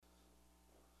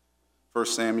1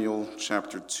 Samuel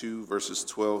chapter 2, verses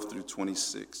 12 through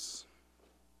 26.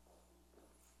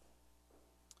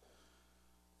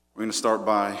 We're going to start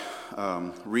by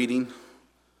reading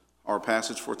our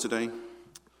passage for today,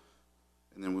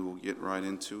 and then we will get right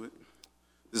into it.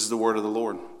 This is the word of the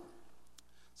Lord. It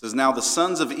says, "Now the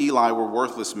sons of Eli were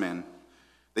worthless men.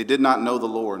 They did not know the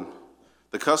Lord.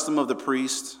 The custom of the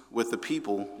priest with the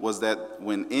people was that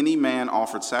when any man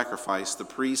offered sacrifice, the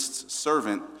priest's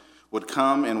servant would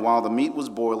come, and while the meat was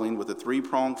boiling with a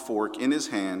three-pronged fork in his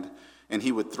hand, and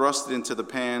he would thrust it into the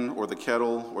pan or the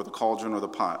kettle or the cauldron or the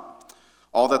pot.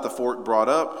 All that the fork brought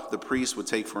up, the priest would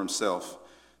take for himself.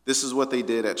 This is what they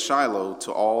did at Shiloh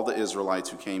to all the Israelites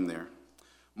who came there.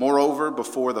 Moreover,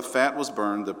 before the fat was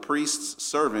burned, the priest's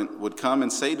servant would come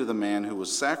and say to the man who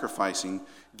was sacrificing,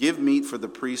 'Give meat for the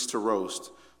priest to roast,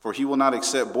 for he will not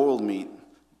accept boiled meat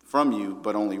from you,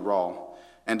 but only raw.'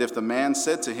 And if the man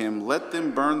said to him, 'Let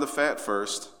them burn the fat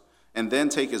first, and then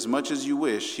take as much as you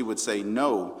wish,' he would say,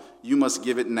 'No, you must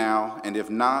give it now, and if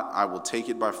not, I will take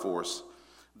it by force.'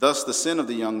 Thus the sin of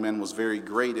the young men was very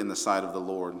great in the sight of the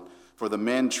Lord, for the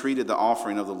men treated the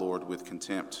offering of the Lord with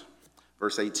contempt."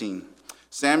 Verse 18,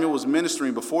 "Samuel was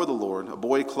ministering before the Lord, a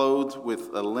boy clothed with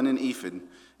a linen ephod,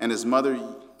 and his mother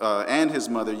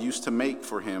used to make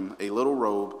for him a little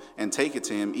robe and take it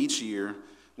to him each year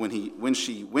when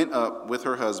she went up with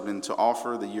her husband to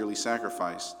offer the yearly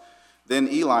sacrifice. Then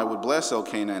Eli would bless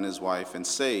Elkanah and his wife and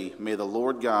say, 'May the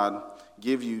Lord God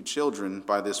give you children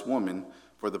by this woman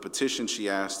for the petition she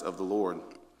asked of the Lord.'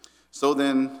 So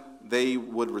then they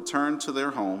would return to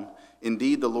their home.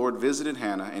 Indeed, the Lord visited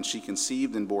Hannah, and she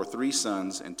conceived and bore 3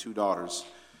 sons and 2 daughters.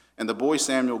 And the boy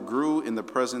Samuel grew in the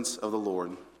presence of the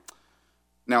Lord.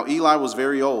 Now Eli was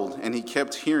very old, and he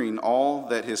kept hearing all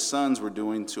that his sons were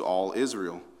doing to all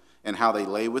Israel, and how they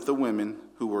lay with the women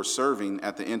who were serving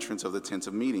at the entrance of the tent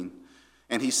of meeting.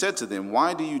 And he said to them,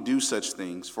 'Why do you do such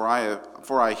things? For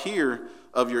I hear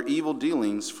of your evil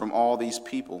dealings from all these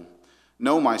people.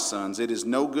 No, my sons, it is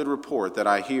no good report that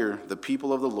I hear the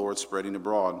people of the Lord spreading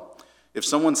abroad. If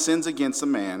someone sins against a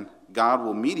man, God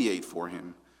will mediate for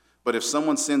him. But if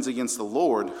someone sins against the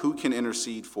Lord, who can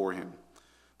intercede for him?'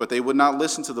 But they would not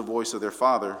listen to the voice of their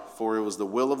father, for it was the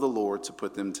will of the Lord to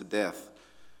put them to death.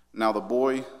 Now the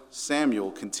boy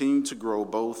Samuel continued to grow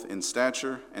both in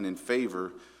stature and in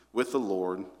favor with the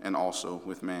Lord and also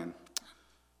with man."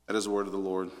 That is the word of the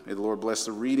Lord. May the Lord bless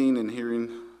the reading and hearing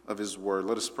of his word.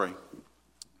 Let us pray.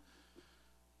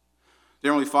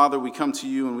 Dear Heavenly Father, we come to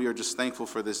you and we are just thankful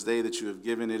for this day that you have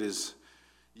given. It is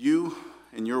you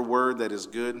and your word that is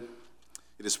good.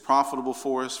 It is profitable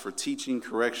for us for teaching,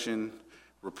 correction,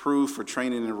 reproof, for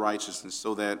training in righteousness,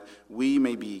 so that we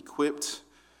may be equipped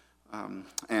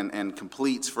and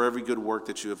complete for every good work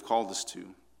that you have called us to.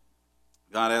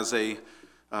 God, as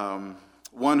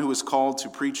one who is called to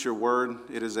preach your word,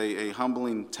 it is a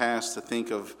humbling task to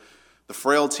think of the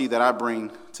frailty that I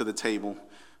bring to the table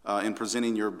in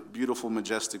presenting your beautiful,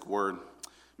 majestic word.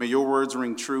 May your words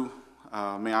ring true.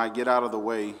 May I get out of the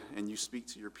way and you speak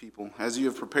to your people. As you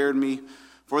have prepared me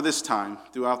for this time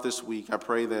throughout this week, I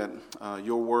pray that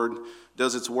your word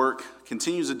does its work,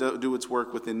 continues to do its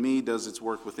work within me, does its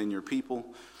work within your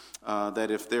people,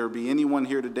 that if there be anyone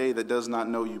here today that does not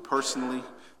know you personally,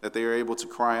 that they are able to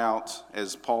cry out,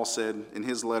 as Paul said in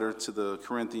his letter to the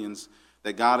Corinthians,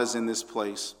 that God is in this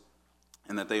place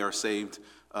and that they are saved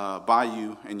by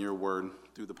you and your word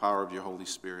through the power of your Holy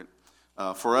Spirit.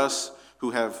 For us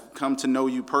who have come to know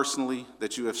you personally,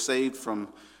 that you have saved from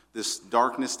this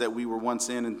darkness that we were once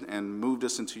in and moved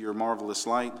us into your marvelous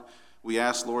light, we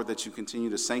ask, Lord, that you continue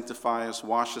to sanctify us,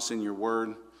 wash us in your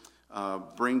word,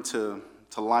 bring to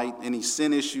light any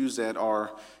sin issues that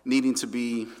are needing to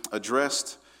be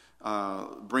addressed,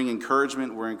 bring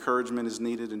encouragement where encouragement is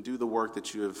needed, and do the work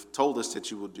that you have told us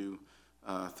that you will do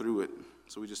through it.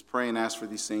 So we just pray and ask for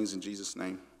these things in Jesus'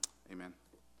 name. Amen.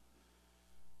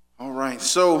 All right,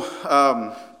 so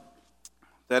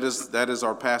that is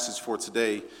our passage for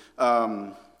today.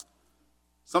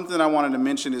 Something I wanted to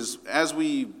mention is, as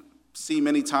we see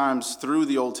many times through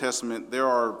the Old Testament, there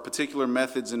are particular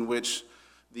methods in which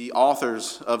the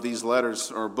authors of these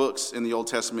letters or books in the Old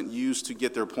Testament use to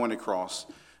get their point across.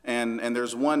 And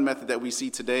there's one method that we see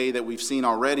today that we've seen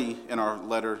already in our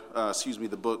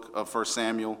the book of 1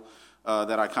 Samuel,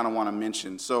 that I kind of want to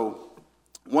mention. So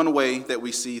one way that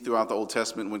we see throughout the Old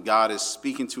Testament when God is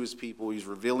speaking to his people, he's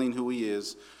revealing who he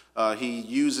is, he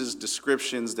uses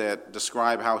descriptions that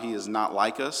describe how he is not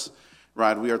like us,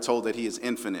 right? We are told that he is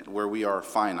infinite, where we are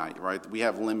finite, right? We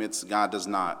have limits, God does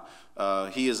not.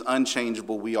 He is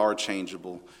unchangeable, we are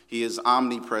changeable. He is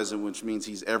omnipresent, which means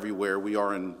he's everywhere. We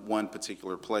are in one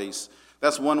particular place.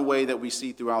 That's one way that we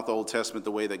see throughout the Old Testament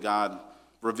the way that God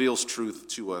reveals truth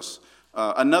to us.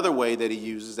 Another way that he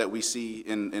uses that we see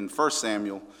in 1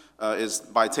 Samuel is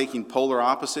by taking polar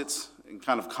opposites and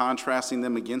kind of contrasting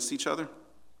them against each other.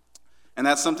 And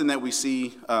that's something that we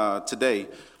see today.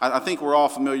 I think we're all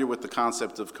familiar with the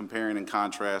concept of comparing and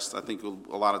contrast. I think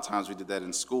a lot of times we did that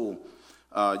in school.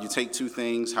 You take two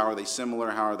things, how are they similar,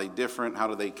 how are they different, how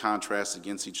do they contrast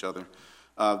against each other?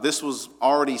 This was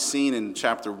already seen in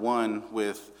chapter 1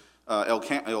 with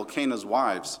Elkanah's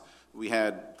wives. We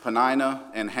had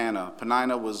Peninnah and Hannah.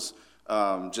 Peninnah was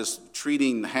just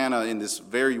treating Hannah in this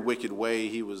very wicked way.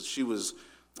 She was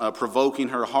provoking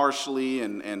her harshly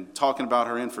and talking about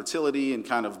her infertility and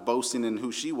kind of boasting in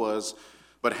who she was.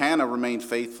 But Hannah remained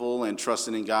faithful and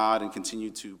trusted in God and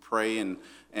continued to pray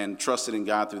and trusted in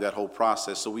God through that whole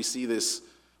process. So we see this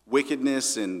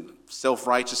wickedness and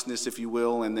self-righteousness, if you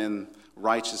will, and then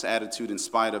righteous attitude in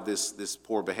spite of this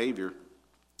poor behavior.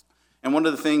 And one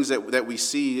of the things that we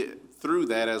see through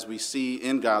that, as we see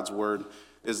in God's word,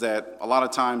 is that a lot of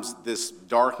times this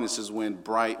darkness is when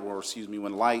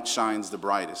when light shines the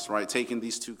brightest, right? Taking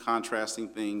these two contrasting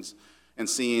things and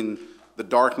seeing the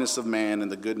darkness of man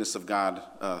and the goodness of God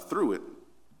through it.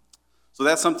 So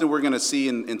that's something we're going to see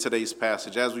in today's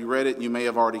passage. As we read it, you may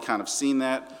have already kind of seen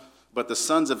that, but the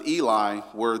sons of Eli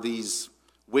were these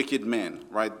wicked men,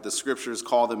 right? The scriptures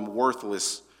call them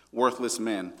worthless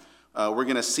men. We're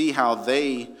going to see how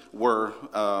they were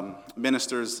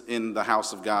ministers in the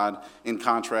house of God in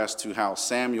contrast to how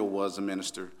Samuel was a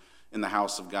minister in the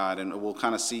house of God. And we'll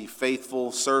kind of see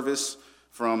faithful service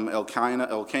from Elkanah,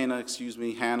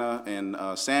 Hannah,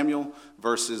 and Samuel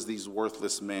versus these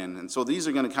worthless men. And so these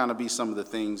are going to kind of be some of the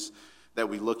things that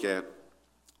we look at.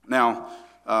 Now,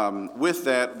 with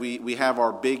that, we have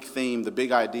our big theme, the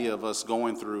big idea of us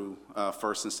going through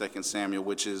 1st and 2nd Samuel,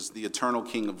 which is the eternal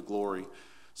King of glory.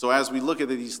 So as we look at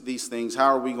these things,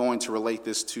 how are we going to relate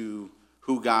this to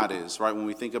who God is, right? When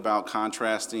we think about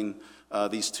contrasting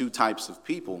these two types of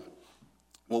people.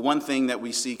 Well, one thing that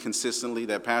we see consistently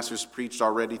that pastors preached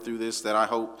already through this that I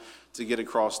hope to get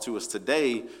across to us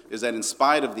today is that in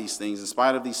spite of these things, in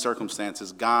spite of these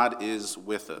circumstances, God is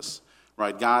with us,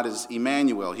 right? God is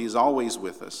Emmanuel. He is always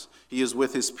with us. He is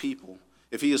with his people.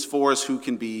 If he is for us, who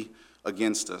can be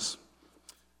against us?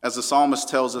 As the psalmist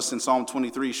tells us in Psalm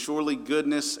 23, surely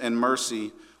goodness and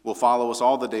mercy will follow us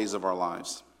all the days of our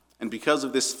lives. And because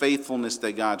of this faithfulness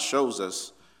that God shows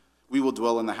us, we will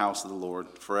dwell in the house of the Lord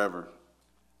forever.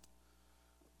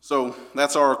 So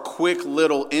that's our quick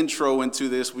little intro into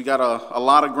this. We got a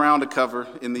lot of ground to cover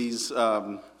in these,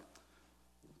 what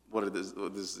is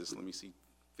this? Let me see.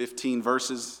 15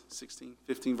 verses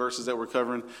that we're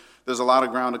covering. There's a lot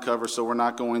of ground to cover, so we're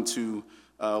not going to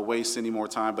waste any more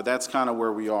time, but that's kind of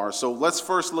where we are. So let's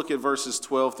first look at verses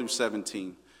 12 through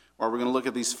 17, where we're going to look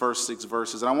at these first 6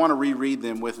 verses. And I want to reread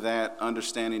them with that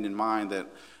understanding in mind that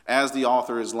as the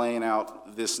author is laying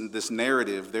out this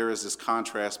narrative, there is this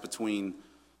contrast between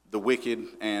the wicked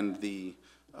and the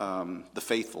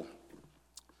faithful.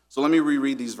 So let me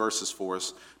reread these verses for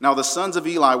us. Now the sons of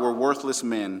Eli were worthless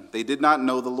men. They did not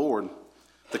know the Lord.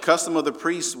 The custom of the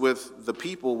priests with the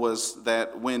people was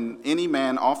that when any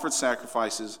man offered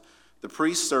sacrifices, the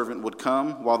priest's servant would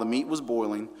come while the meat was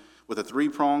boiling with a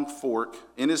 3-pronged fork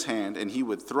in his hand, and he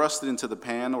would thrust it into the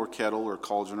pan or kettle or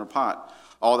cauldron or pot.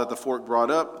 All that the fork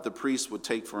brought up, the priest would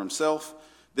take for himself.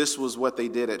 This was what they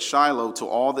did at Shiloh to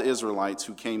all the Israelites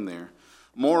who came there.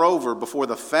 Moreover, before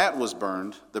the fat was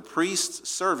burned, the priest's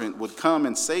servant would come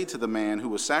and say to the man who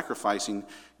was sacrificing,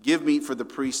 "Give meat for the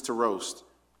priest to roast.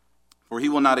 For he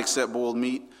will not accept boiled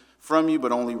meat from you,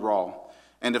 but only raw."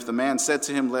 And if the man said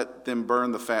to him, "Let them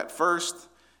burn the fat first,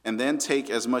 and then take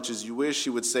as much as you wish," he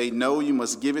would say, "No, you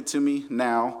must give it to me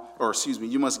now,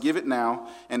 you must give it now,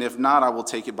 and if not, I will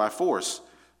take it by force."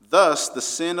 Thus, the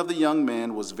sin of the young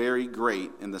men was very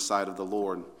great in the sight of the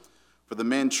Lord, for the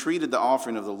men treated the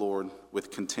offering of the Lord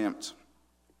with contempt.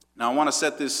 Now, I want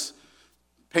to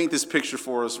paint this picture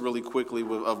for us really quickly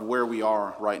of where we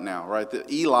are right now, right?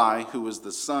 Eli, who is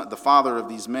the father of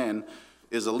these men,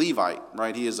 is a Levite,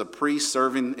 right? He is a priest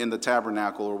serving in the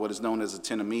tabernacle, or what is known as a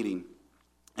tent of meeting.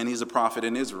 And he's a prophet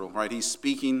in Israel, right? He's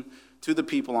speaking to the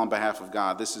people on behalf of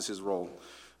God. This is his role.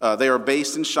 They are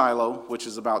based in Shiloh, which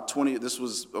is this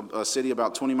was a city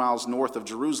about 20 miles north of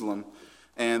Jerusalem.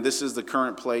 And this is the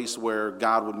current place where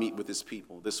God would meet with his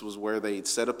people. This was where they'd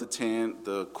set up the tent,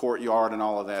 the courtyard, and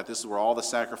all of that. This is where all the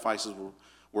sacrifices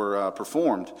were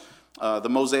performed. The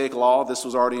Mosaic Law, this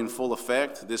was already in full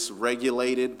effect. This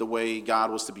regulated the way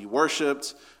God was to be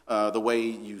worshipped, the way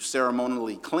you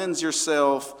ceremonially cleanse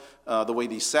yourself, the way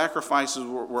these sacrifices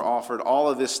were offered. All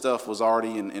of this stuff was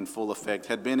already in full effect,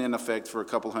 had been in effect for a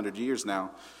couple hundred years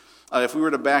now. If we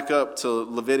were to back up to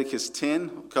Leviticus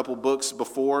 10, a couple books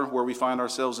before where we find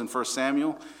ourselves in 1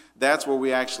 Samuel, that's where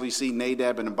we actually see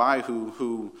Nadab and Abihu,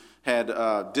 who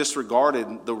had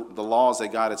disregarded the laws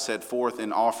that God had set forth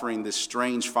in offering this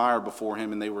strange fire before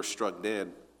him, and they were struck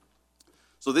dead.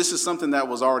 So this is something that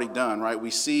was already done, right?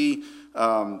 We see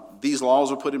these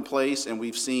laws were put in place, and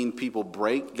we've seen people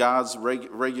break God's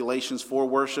regulations for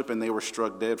worship, and they were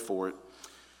struck dead for it.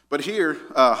 But here,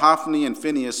 Hophni and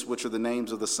Phinehas, which are the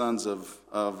names of the sons of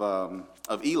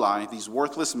Eli, these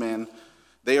worthless men,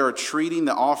 they are treating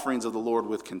the offerings of the Lord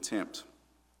with contempt.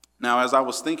 Now, as I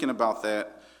was thinking about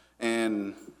that,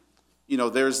 and,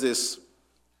 there's this,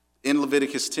 in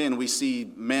Leviticus 10, we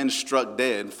see men struck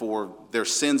dead for their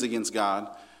sins against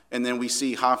God. And then we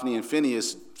see Hophni and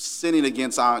Phinehas sinning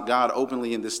against God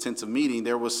openly in this tent of meeting.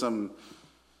 There was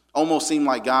almost seemed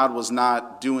like God was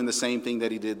not doing the same thing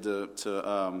that he did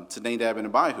to Nadab and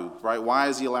Abihu, right? Why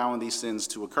is he allowing these sins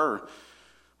to occur?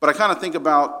 But I kind of think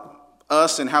about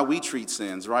us and how we treat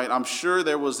sins, right? I'm sure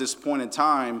there was this point in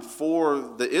time for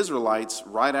the Israelites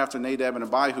right after Nadab and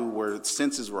Abihu where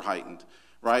senses were heightened,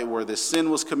 right? Where this sin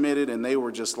was committed and they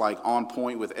were just like on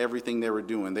point with everything they were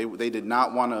doing. They did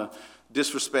not want to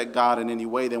disrespect God in any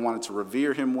way. They wanted to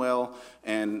revere him well.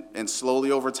 And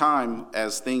slowly over time,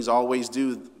 as things always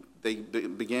do, they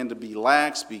began to be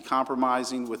lax, be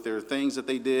compromising with their things that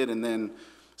they did, and then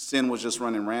sin was just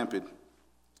running rampant.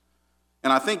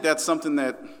 And I think that's something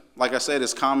that, like I said,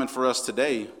 is common for us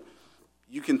today.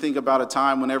 You can think about a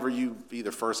time whenever you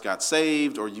either first got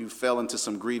saved or you fell into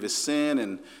some grievous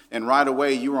sin, and right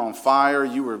away you were on fire.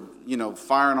 You were,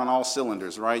 firing on all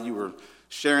cylinders, right? You were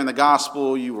sharing the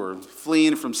gospel. You were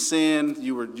fleeing from sin.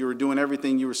 You were doing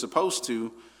everything you were supposed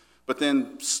to. But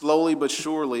then slowly but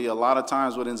surely, a lot of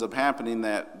times what ends up happening,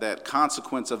 that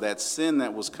consequence of that sin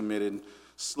that was committed,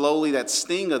 slowly that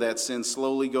sting of that sin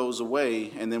slowly goes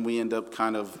away, and then we end up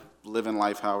kind of living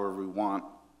life however we want.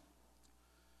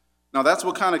 Now that's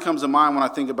what kind of comes to mind when I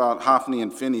think about Hophni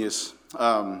and Phinehas,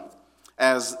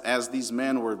 as these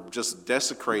men were just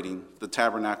desecrating the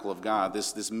tabernacle of God,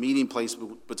 this meeting place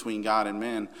between God and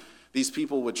men. These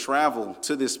people would travel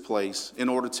to this place in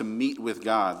order to meet with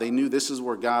God. They knew this is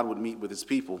where God would meet with his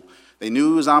people. They knew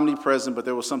he was omnipresent, but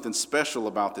there was something special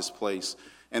about this place.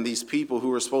 And these people who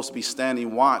were supposed to be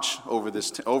standing watch over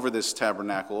this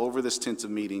tabernacle, over this tent of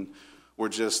meeting, were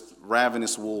just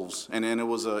ravenous wolves. And it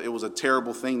was a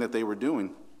terrible thing that they were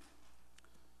doing.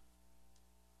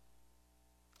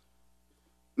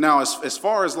 Now, as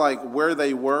far as like where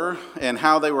they were and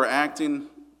how they were acting,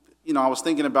 I was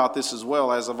thinking about this as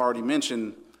well. As I've already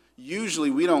mentioned, usually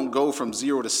we don't go from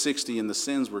 0 to 60 in the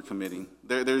sins we're committing.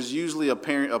 There's usually a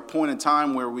point in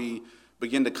time where we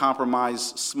begin to compromise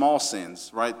small sins,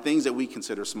 right? Things that we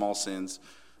consider small sins,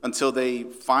 until they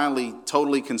finally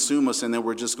totally consume us, and then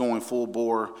we're just going full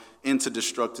bore into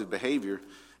destructive behavior.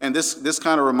 And this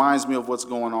kind of reminds me of what's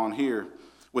going on here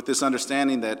with this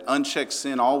understanding that unchecked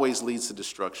sin always leads to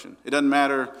destruction. It doesn't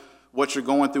matter what you're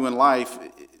going through in life.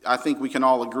 I think we can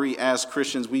all agree as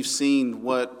Christians, we've seen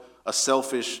what a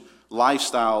selfish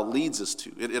lifestyle leads us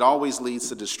to. It always leads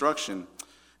to destruction.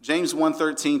 James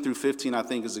 1:13 through 15, I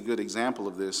think, is a good example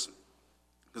of this.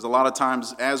 Because a lot of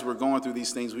times as we're going through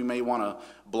these things, we may want to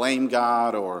blame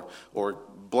God or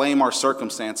blame our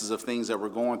circumstances of things that we're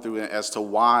going through as to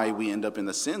why we end up in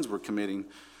the sins we're committing.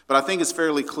 But I think it's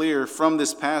fairly clear from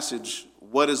this passage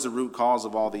what is the root cause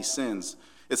of all these sins.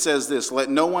 It says this: "Let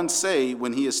no one say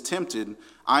when he is tempted,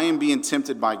 I am being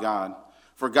tempted by God.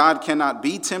 For God cannot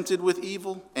be tempted with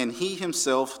evil, and he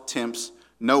himself tempts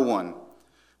no one.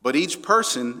 But each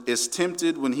person is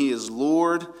tempted when he is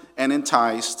lured and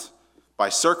enticed by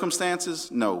circumstances?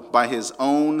 No, by his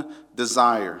own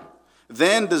desire.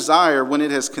 Then desire, when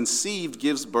it has conceived,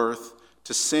 gives birth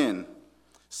to sin.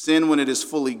 Sin, when it is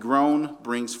fully grown,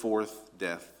 brings forth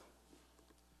death."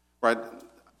 Right?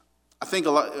 I think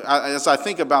a lot, as I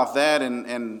think about that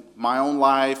and my own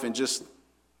life and just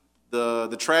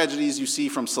the tragedies you see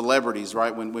from celebrities,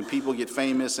 right? When people get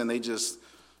famous and they just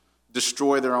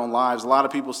destroy their own lives, a lot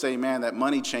of people say, man, that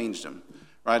money changed them,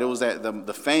 right? It was that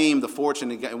the fame, the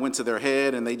fortune, it went to their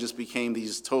head and they just became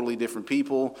these totally different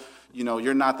people.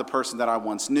 You're not the person that I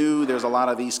once knew. There's a lot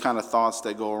of these kind of thoughts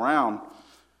that go around.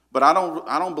 But I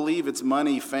don't believe it's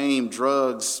money, fame,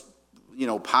 drugs,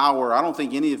 power. I don't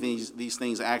think any of these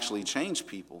things actually change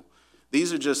people.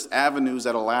 These are just avenues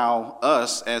that allow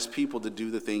us as people to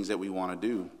do the things that we want to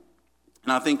do.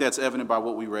 And I think that's evident by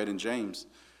what we read in James,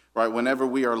 right? Whenever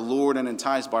we are lured and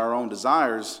enticed by our own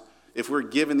desires, if we're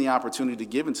given the opportunity to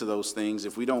give into those things,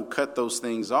 if we don't cut those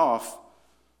things off,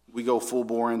 we go full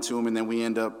bore into them, and then we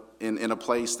end up in a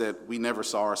place that we never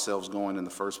saw ourselves going in the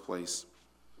first place.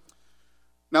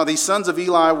 Now, these sons of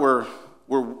Eli were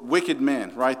wicked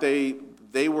men, right?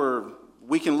 They were.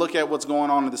 We can look at what's going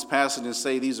on in this passage and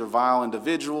say these are vile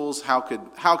individuals. How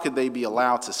could they be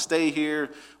allowed to stay here?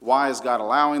 Why is God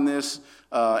allowing this?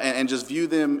 And just view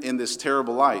them in this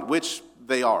terrible light, which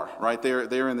they are, right?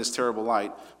 They're in this terrible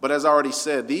light. But as I already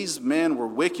said, these men were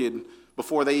wicked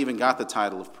before they even got the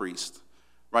title of priest,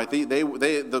 right?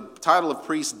 The title of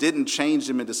priest didn't change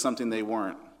them into something they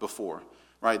weren't before,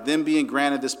 right? Them being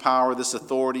granted this power, this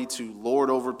authority to lord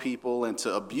over people and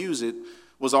to abuse it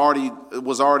was already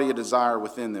a desire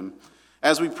within them.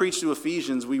 As we preach to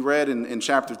Ephesians, we read in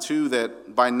chapter 2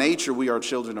 that by nature we are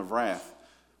children of wrath.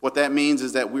 What that means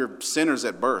is that we're sinners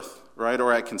at birth, right,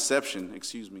 or at conception,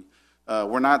 excuse me.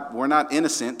 We're not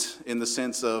innocent in the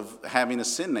sense of having a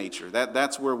sin nature.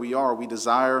 That's where we are. We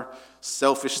desire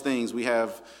selfish things. We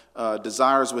have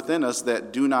desires within us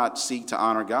that do not seek to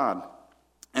honor God,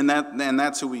 and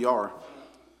that's who we are.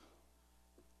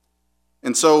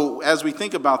 And so as we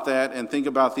think about that and think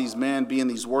about these men being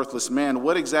these worthless men,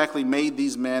 what exactly made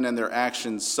these men and their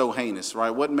actions so heinous,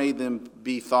 right? What made them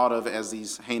be thought of as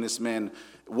these heinous men?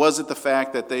 Was it the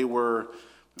fact that they were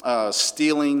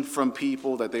stealing from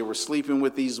people, that they were sleeping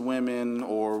with these women,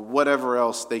 or whatever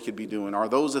else they could be doing? Are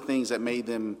those the things that made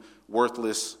them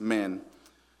worthless men?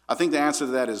 I think the answer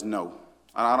to that is no.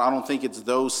 I don't think it's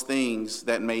those things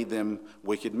that made them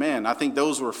wicked men. I think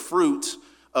those were fruit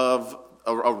of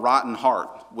a rotten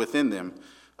heart within them.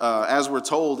 As we're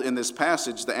told in this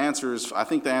passage, I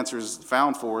think the answer is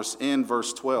found for us in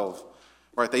verse 12.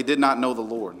 Right? They did not know the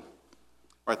Lord.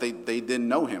 Right? They didn't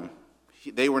know him.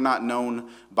 They were not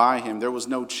known by him. There was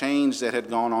no change that had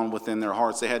gone on within their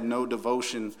hearts. They had no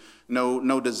devotion,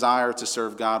 no desire to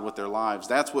serve God with their lives.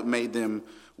 That's what made them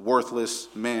worthless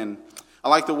men. I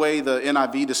like the way the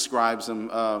NIV describes them.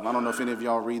 I don't know if any of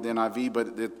y'all read the NIV,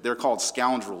 but they're called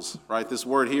scoundrels, right? This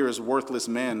word here is worthless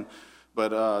men, but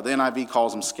the NIV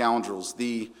calls them scoundrels.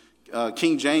 The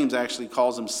King James actually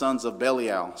calls them sons of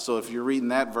Belial. So if you're reading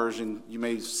that version, you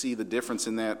may see the difference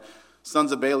in that.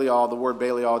 Sons of Belial, the word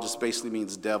Belial just basically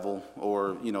means devil,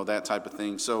 or that type of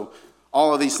thing. So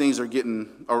all of these things are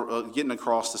getting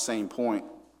across the same point.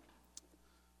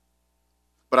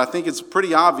 But I think it's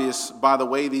pretty obvious by the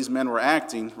way these men were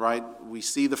acting, right? We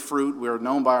see the fruit. We are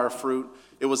known by our fruit.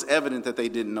 It was evident that they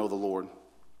didn't know the Lord.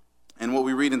 And what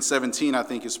we read in 17, I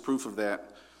think, is proof of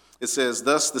that. It says,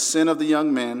 "Thus the sin of the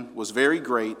young men was very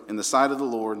great in the sight of the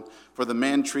Lord, for the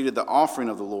men treated the offering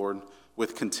of the Lord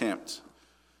with contempt."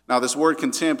 Now, this word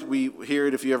contempt, we hear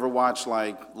it if you ever watch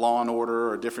like Law and Order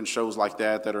or different shows like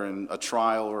that are in a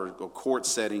trial or a court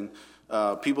setting.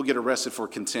 People get arrested for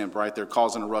contempt, right? They're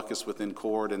causing a ruckus within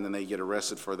court, and then they get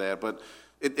arrested for that. But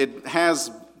it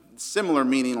has similar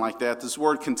meaning like that. This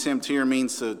word contempt here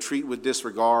means to treat with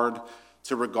disregard,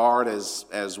 to regard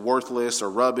as worthless or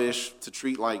rubbish, to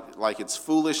treat like it's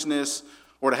foolishness,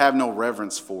 or to have no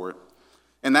reverence for it.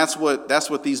 And that's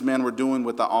what these men were doing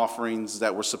with the offerings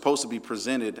that were supposed to be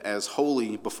presented as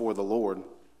holy before the Lord.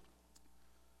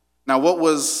 Now, what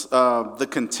was the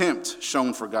contempt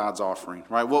shown for God's offering,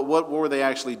 right? What were they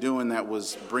actually doing that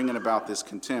was bringing about this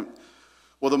contempt?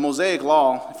 Well, the Mosaic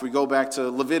Law, if we go back to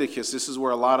Leviticus, this is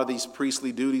where a lot of these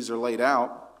priestly duties are laid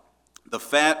out. The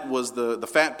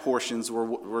fat portions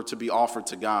were to be offered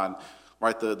to God,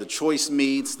 right? The choice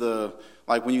meats,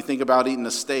 like when you think about eating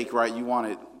a steak, right? You want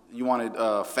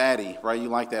it fatty, right? You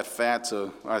like that fat.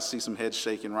 I see some heads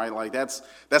shaking, right? Like that's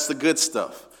the good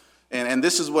stuff. And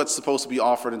this is what's supposed to be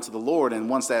offered unto the Lord. And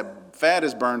once that fat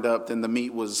is burned up, then the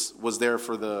meat was there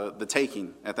for the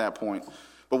taking at that point.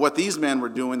 But what these men were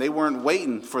doing, they weren't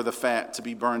waiting for the fat to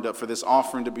be burned up, for this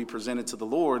offering to be presented to the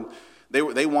Lord.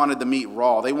 They wanted the meat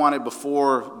raw. They wanted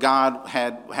before God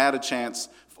had a chance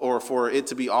or for it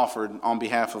to be offered on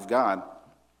behalf of God.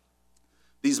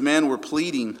 These men were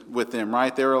pleading with them,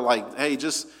 right? They were like, hey,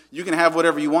 you can have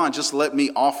whatever you want. Just let me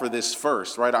offer this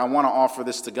first, right? I want to offer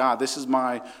this to God. This is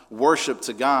my worship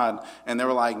to God. And they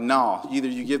were like, no, either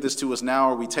you give this to us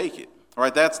now or we take it. All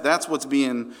right, that's what's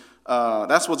going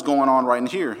on right in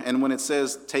here. And when it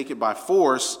says take it by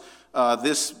force,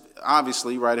 this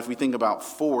obviously, right, if we think about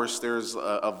force, there's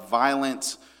a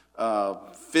violent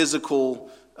physical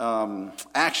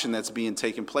action that's being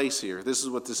taken place here. This is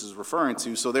what this is referring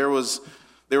to. So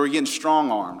they were getting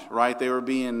strong-armed, right? They were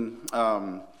being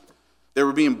They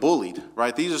were being bullied,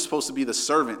 right? These are supposed to be the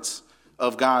servants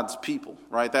of God's people,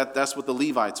 right? That's what the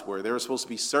Levites were. They were supposed to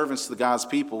be servants to God's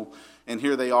people, and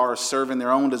here they are serving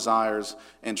their own desires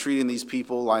and treating these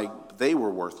people like they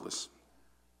were worthless.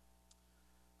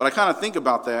 But I kind of think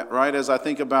about that, right, as I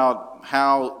think about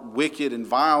how wicked and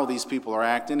vile these people are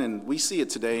acting, and we see it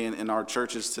today in our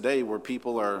churches today where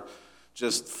people are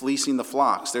just fleecing the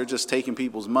flocks. They're just taking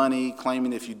people's money,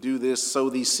 claiming if you do this, sow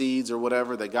these seeds or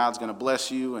whatever, that God's going to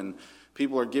bless you, and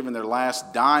people are giving their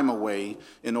last dime away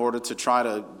in order to try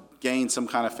to gain some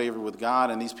kind of favor with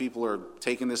God, and these people are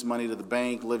taking this money to the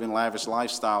bank, living lavish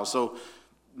lifestyles. So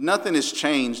nothing has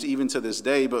changed even to this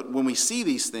day, but when we see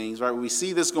these things, right, when we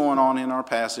see this going on in our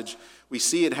passage, we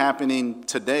see it happening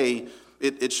today,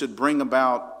 it should bring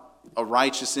about a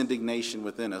righteous indignation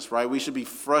within us, right? We should be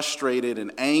frustrated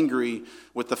and angry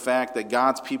with the fact that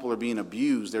God's people are being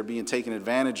abused, they're being taken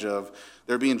advantage of,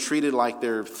 they're being treated like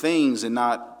they're things and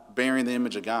not bearing the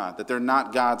image of God, that they're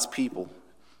not God's people.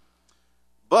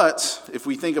 But if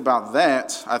we think about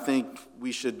that, I think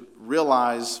we should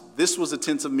realize this was a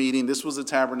tent of meeting, this was a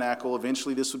tabernacle,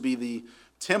 eventually this would be the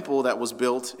temple that was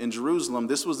built in Jerusalem.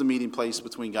 This was the meeting place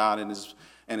between God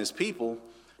and his people.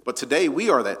 But today we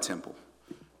are that temple,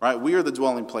 right? We are the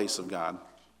dwelling place of God.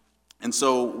 And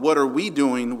so what are we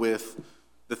doing with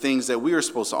the things that we are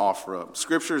supposed to offer up?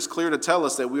 Scripture is clear to tell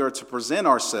us that we are to present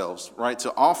ourselves, right,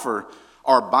 to offer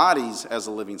our bodies as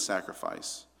a living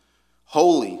sacrifice,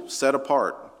 holy, set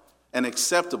apart, and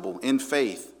acceptable in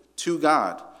faith to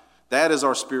God. That is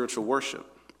our spiritual worship.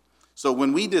 So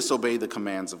when we disobey the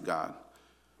commands of God,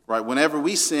 right, whenever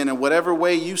we sin, in whatever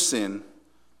way you sin,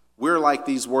 we're like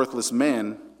these worthless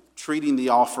men treating the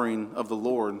offering of the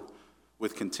Lord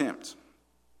with contempt.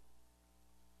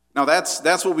 Now that's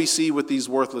what we see with these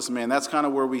worthless men. That's kind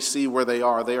of where we see where they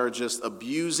are. They are just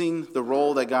abusing the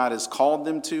role that God has called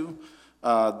them to.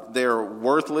 They're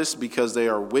worthless because they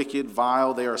are wicked,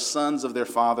 vile. They are sons of their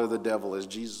father, the devil, as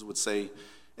Jesus would say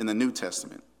in the New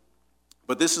Testament.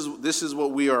 But this is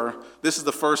what we are. This is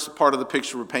the first part of the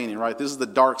picture we're painting, right? This is the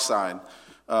dark side.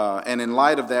 And in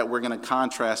light of that, we're going to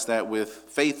contrast that with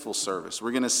faithful service.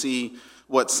 We're going to see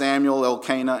what Samuel,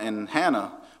 Elkanah, and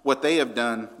Hannah, what they have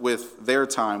done with their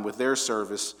time, with their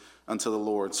service unto the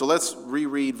Lord. So let's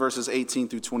reread verses 18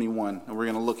 through 21, and we're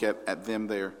going to look at them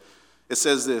there. It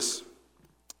says this: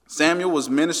 Samuel was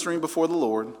ministering before the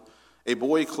Lord, a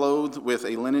boy clothed with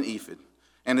a linen ephod.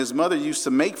 And his mother used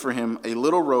to make for him a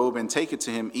little robe and take it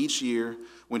to him each year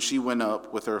when she went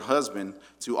up with her husband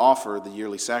to offer the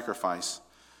yearly sacrifice.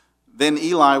 Then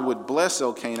Eli would bless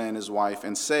Elkanah and his wife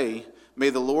and say,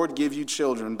 "May the Lord give you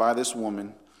children by this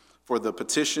woman for the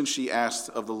petition she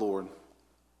asked of the Lord."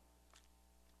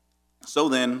 So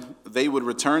then they would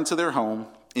return to their home.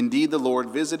 Indeed, the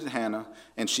Lord visited Hannah,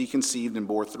 and she conceived and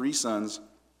bore 3 sons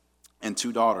and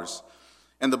 2 daughters.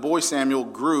 And the boy Samuel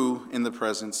grew in the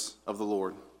presence of the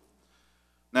Lord.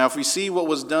 Now, if we see what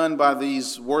was done by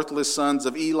these worthless sons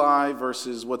of Eli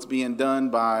versus what's being done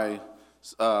by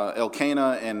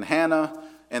Elkanah and Hannah,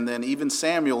 and then even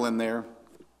Samuel in there,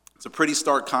 it's a pretty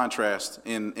stark contrast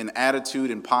in attitude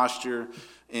and posture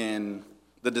and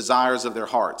the desires of their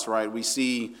hearts, right? We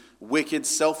see wicked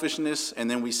selfishness, and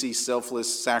then we see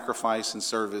selfless sacrifice and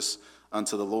service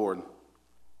unto the Lord.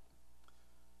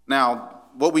 Now,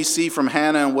 what we see from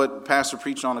Hannah and what Pastor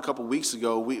preached on a couple weeks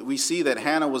ago, we see that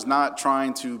Hannah was not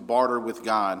trying to barter with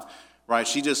God, right?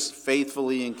 She just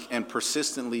faithfully and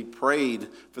persistently prayed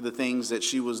for the things that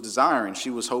she was desiring. She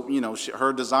was hoping,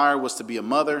 her desire was to be a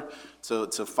mother,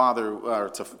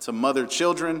 to mother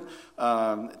children,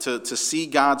 to see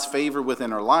God's favor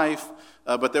within her life.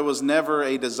 But there was never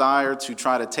a desire to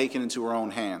try to take it into her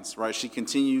own hands, right? She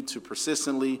continued to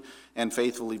persistently and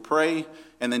faithfully pray,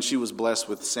 and then she was blessed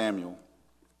with Samuel.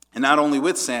 And not only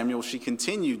with Samuel, she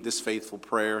continued this faithful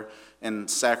prayer and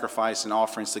sacrifice and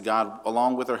offerings to God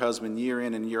along with her husband year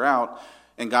in and year out,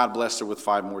 and God blessed her with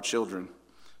 5 more children.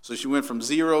 So she went from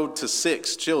 0 to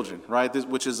 6 children, right?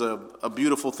 Which is a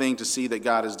beautiful thing to see that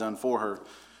God has done for her.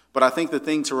 But I think the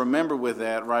thing to remember with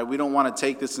that, right, we don't want to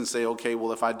take this and say, okay,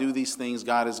 well, if I do these things,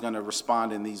 God is going to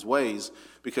respond in these ways,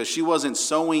 because she wasn't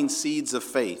sowing seeds of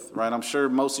faith, right? I'm sure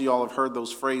most of y'all have heard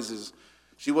those phrases.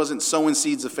 She wasn't sowing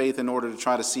seeds of faith in order to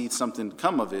try to see something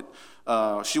come of it.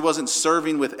 She wasn't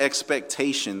serving with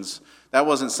expectations. That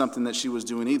wasn't something that she was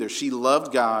doing either. She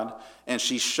loved God, and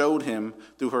she showed him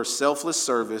through her selfless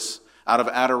service out of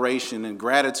adoration and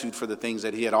gratitude for the things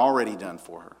that he had already done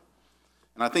for her.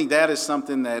 And I think that is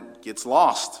something that gets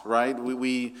lost, right?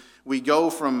 We go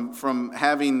from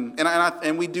having,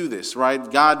 and we do this,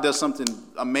 right? God does something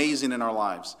amazing in our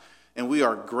lives, and we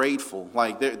are grateful.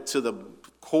 Like to the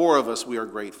core of us, we are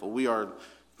grateful. We are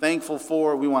thankful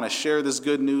for. We want to share this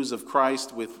good news of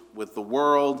Christ with the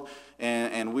world,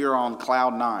 and we're on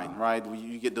cloud nine, right?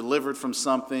 You get delivered from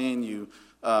something,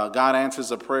 God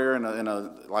answers a prayer in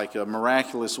a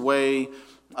miraculous way.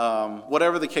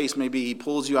 Whatever the case may be, he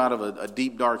pulls you out of a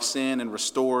deep, dark sin and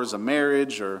restores a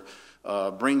marriage, or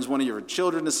brings one of your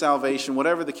children to salvation.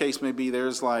 Whatever the case may be,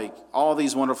 there's like all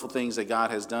these wonderful things that God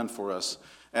has done for us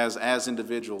as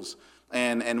individuals.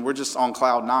 And we're just on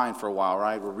cloud nine for a while,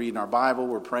 right? We're reading our Bible,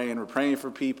 we're praying for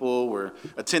people, we're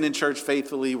attending church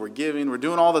faithfully, we're giving, we're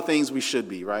doing all the things we should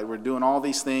be, right? We're doing all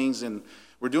these things, and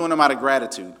we're doing them out of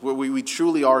gratitude. We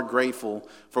truly are grateful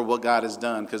for what God has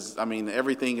done, because,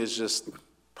 everything is just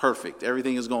perfect.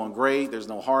 Everything is going great. There's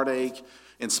no heartache.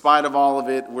 In spite of all of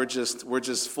it, we're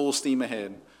just full steam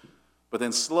ahead. But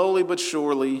then slowly but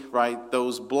surely, right,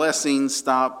 those blessings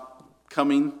stop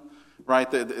coming. Right,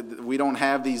 we don't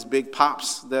have these big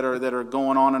pops that are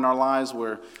going on in our lives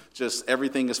where just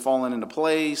everything is falling into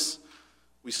place.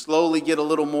 We slowly get a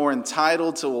little more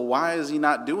entitled to, well, why is he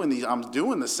not doing these? I'm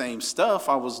doing the same stuff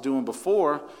I was doing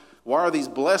before. Why are these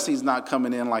blessings not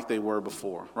coming in like they were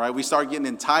before? Right, we start getting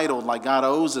entitled, like God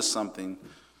owes us something,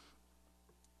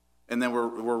 and then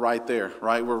we're right there.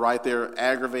 Right, we're right there,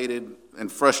 aggravated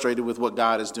and frustrated with what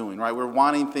God is doing. Right, we're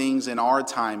wanting things in our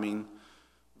timing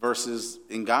versus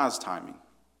in God's timing.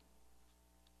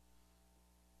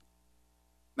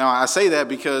 Now, I say that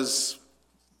because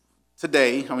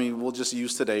today, we'll just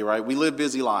use today, right? We live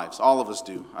busy lives. All of us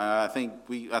do. I think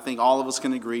all of us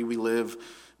can agree we live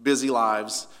busy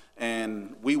lives,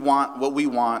 and we want what we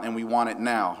want, and we want it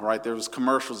now, right? There's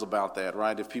commercials about that,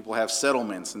 right? If people have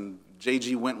settlements and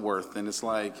J.G. Wentworth, and it's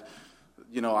like,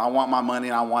 I want my money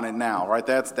and I want it now, right?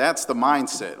 That's the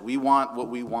mindset. We want what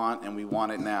we want and we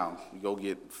want it now. We go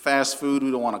get fast food.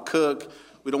 We don't want to cook.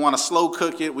 We don't want to slow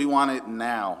cook it. We want it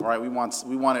now, right? We want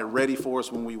it ready for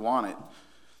us when we want it.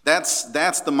 That's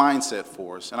the mindset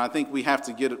for us. And I think we have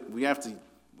to get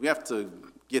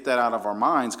that out of our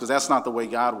minds, because that's not the way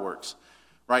God works,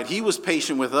 right? He was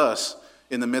patient with us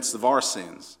in the midst of our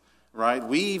sins, right?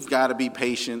 We've got to be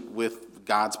patient with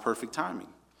God's perfect timing.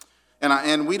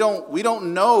 And we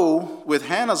don't know with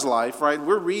Hannah's life, right?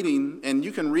 We're reading, and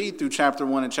you can read through chapter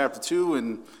 1 and chapter 2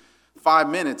 in 5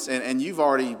 minutes, and you've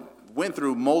already went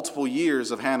through multiple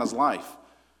years of Hannah's life,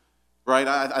 right?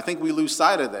 I think we lose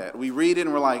sight of that. We read it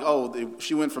and we're like, oh,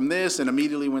 she went from this and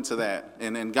immediately went to that,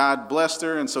 and God blessed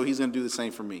her, and so he's going to do the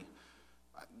same for me.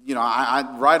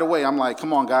 I right away I'm like,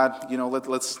 come on, God,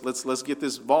 let's get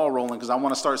this ball rolling, because I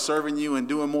want to start serving you and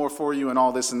doing more for you and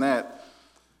all this and that.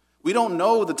 We don't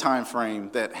know the time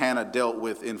frame that Hannah dealt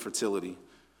with infertility.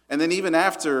 And then even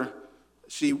after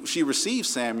she received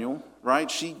Samuel,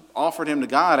 right, she offered him to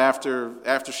God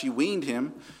after she weaned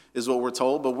him, is what we're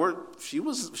told. But she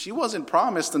wasn't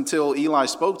promised until Eli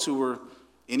spoke to her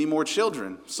any more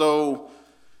children. So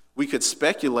we could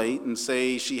speculate and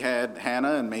say she had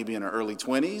Hannah and maybe in her early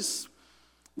 20s,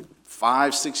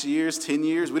 5, 6 years, 10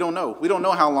 years. We don't know. We don't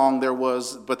know how long there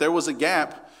was, but there was a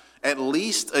gap. At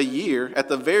least a year. At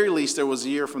the very least, there was a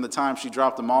year from the time she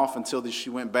dropped him off until she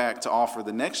went back to offer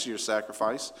the next year's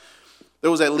sacrifice.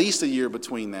 There was at least a year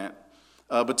between that,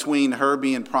 between her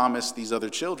being promised these other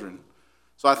children.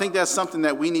 So I think that's something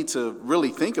that we need to really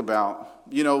think about.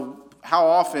 How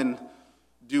often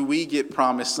do we get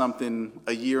promised something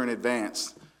a year in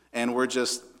advance, and we're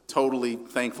just totally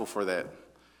thankful for that,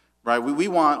 right? We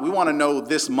want to know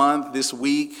this month, this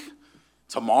week,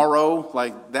 tomorrow.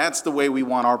 Like, that's the way we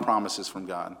want our promises from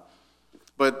God.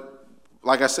 But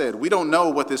like I said, we don't know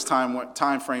what this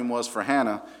time frame was for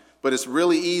Hannah, but it's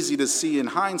really easy to see in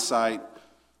hindsight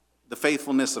the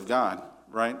faithfulness of God,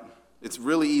 right? It's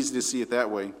really easy to see it that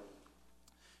way.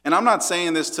 And I'm not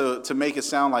saying this to make it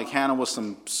sound like Hannah was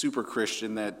some super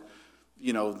Christian that,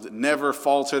 never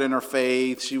faltered in her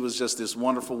faith. She was just this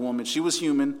wonderful woman. She was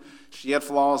human. She had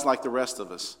flaws like the rest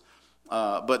of us.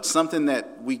 But something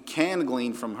that we can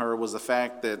glean from her was the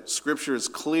fact that Scripture is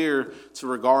clear to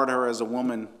regard her as a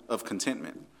woman of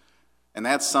contentment. And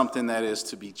that's something that is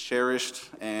to be cherished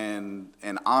and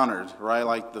honored, right?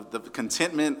 Like the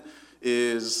contentment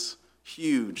is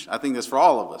huge. I think that's for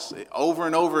all of us. Over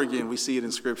and over again, we see it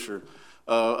in Scripture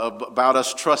about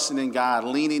us trusting in God,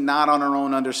 leaning not on our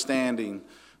own understanding,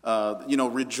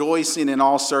 rejoicing in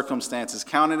all circumstances,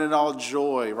 counting it all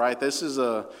joy, right? This is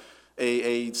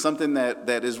something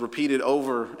that is repeated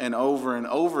over and over and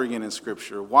over again in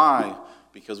Scripture. Why?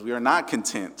 Because we are not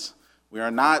content. We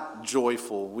are not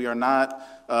joyful. We are not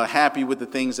happy with the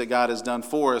things that God has done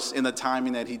for us in the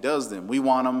timing that He does them. We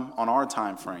want them on our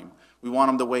time frame. We want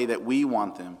them the way that we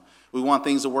want them. We want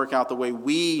things to work out the way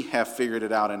we have figured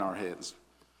it out in our heads.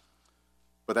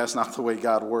 But that's not the way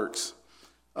God works.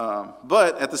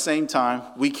 But at the same time,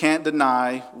 we can't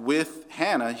deny with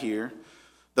Hannah here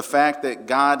the fact that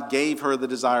God gave her the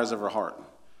desires of her heart,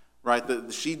 right?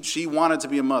 She wanted to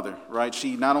be a mother, right?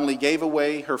 She not only gave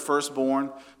away her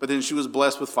firstborn, but then she was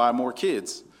blessed with 5 more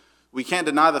kids. We can't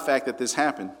deny the fact that this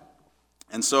happened.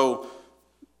 And so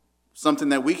something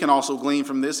that we can also glean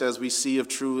from this, as we see of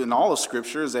true in all of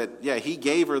Scripture, is that, he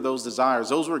gave her those desires.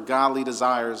 Those were godly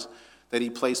desires that he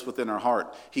placed within her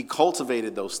heart. He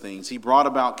cultivated those things. He brought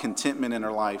about contentment in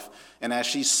her life. And as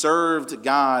she served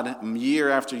God year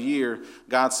after year,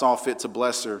 God saw fit to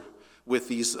bless her with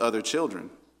these other children.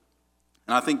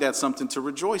 And I think that's something to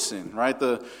rejoice in, right?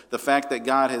 The fact that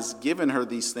God has given her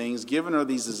these things, given her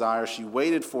these desires, she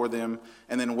waited for them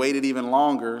and then waited even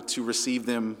longer to receive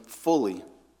them fully.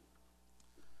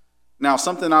 Now,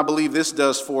 something I believe this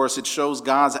does for us, it shows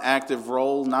God's active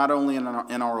role not only in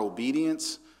our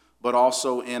obedience, but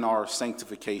also in our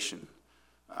sanctification.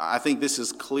 I think this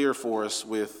is clear for us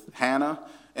with Hannah,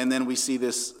 and then we see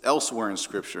this elsewhere in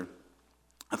Scripture.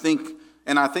 I think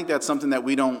that's something that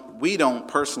we don't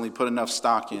personally put enough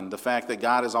stock in, the fact that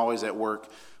God is always at work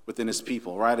within his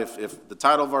people, right? If the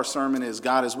title of our sermon is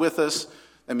God is with us,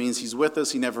 that means he's with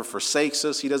us. He never forsakes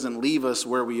us. He doesn't leave us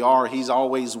where we are. He's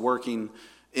always working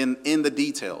in the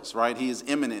details, right? He is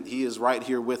imminent. He is right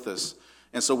here with us.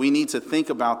 And so we need to think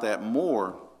about that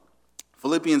more.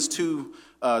 Philippians 2,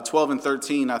 12 and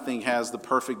 13, I think, has the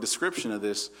perfect description of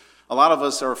this. A lot of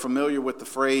us are familiar with the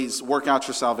phrase, work out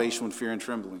your salvation with fear and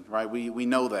trembling, right? We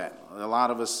know that. A lot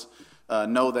of us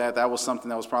know that. That was something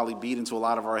that was probably beat into a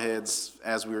lot of our heads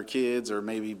as we were kids or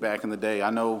maybe back in the day. I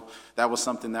know that was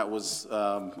something that was,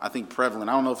 I think, prevalent.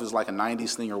 I don't know if it was like a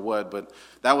 90s thing or what, but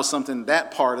that was something, that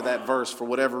part of that verse, for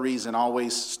whatever reason,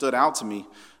 always stood out to me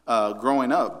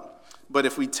growing up. But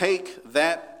if we take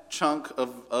that chunk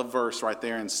of verse right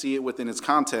there and see it within its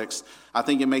context, I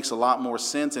think it makes a lot more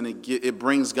sense, and it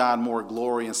brings God more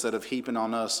glory instead of heaping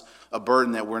on us a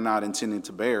burden that we're not intending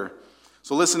to bear.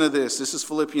 So listen to this. This is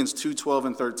Philippians 2, 12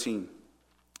 and 13.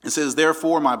 It says,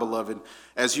 therefore, my beloved,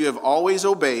 as you have always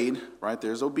obeyed, right,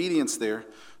 there's obedience there,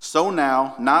 so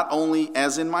now, not only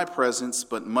as in my presence,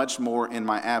 but much more in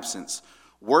my absence,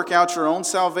 work out your own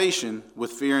salvation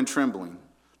with fear and trembling.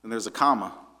 And there's a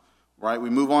comma. Right,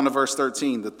 we move on to verse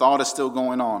 13. The thought is still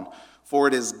going on. For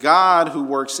it is God who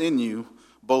works in you,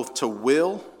 both to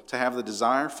will, to have the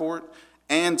desire for it,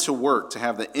 and to work, to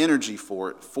have the energy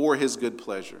for it, for his good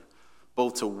pleasure.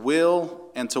 Both to will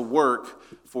and to work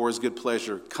for his good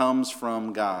pleasure comes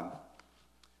from God.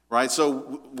 Right,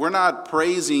 so we're not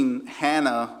praising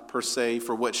Hannah per se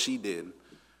for what she did.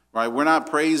 Right, we're not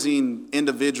praising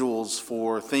individuals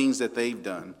for things that they've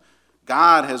done.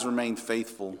 God has remained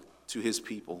faithful to his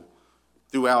people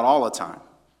throughout all the time.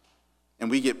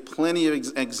 And we get plenty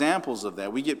of examples of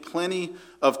that. We get plenty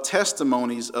of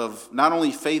testimonies of not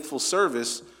only faithful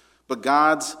service, but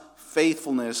God's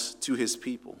faithfulness to his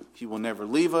people. He will never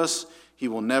leave us. He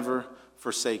will never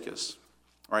forsake us.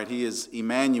 Right? He is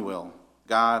Emmanuel,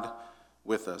 God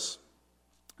with us.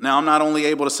 Now, I'm not only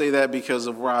able to say that because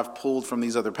of where I've pulled from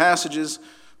these other passages,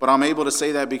 but I'm able to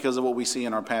say that because of what we see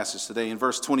in our passage today. In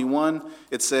verse 21,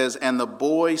 it says, and the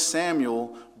boy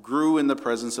Samuel grew in the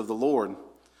presence of the Lord.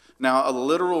 Now, a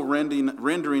literal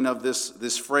rendering of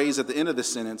this phrase at the end of the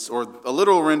sentence, or a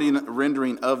literal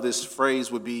rendering of this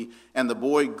phrase would be, and the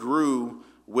boy grew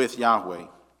with Yahweh.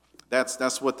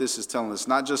 That's what this is telling us.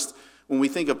 Not just when we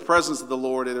think of presence of the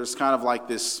Lord, there's kind of like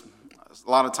this, a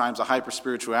lot of times, a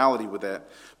hyper-spirituality with that.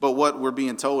 But what we're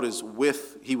being told is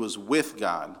he was with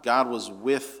God. God was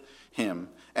with him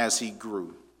as he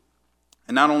grew.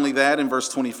 And not only that, in verse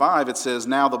 25, it says,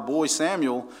 now the boy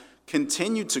Samuel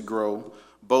continued to grow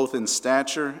both in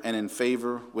stature and in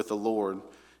favor with the Lord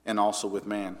and also with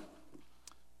man.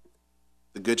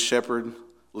 The good shepherd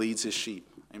leads his sheep.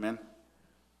 Amen.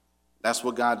 That's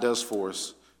what God does for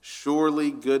us.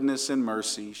 Surely goodness and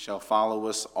mercy shall follow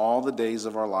us all the days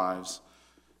of our lives,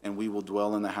 and we will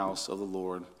dwell in the house of the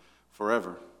Lord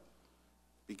forever.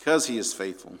 Because he is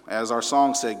faithful. As our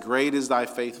song said, great is thy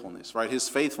faithfulness, right? His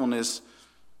faithfulness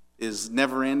is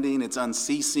never ending, it's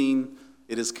unceasing,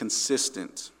 it is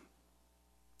consistent.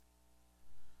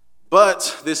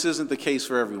 But this isn't the case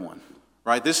for everyone,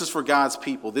 right? This is for God's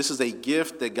people. This is a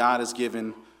gift that God has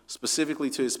given specifically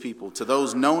to his people, to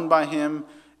those known by him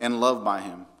and loved by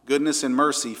him. Goodness and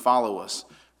mercy follow us,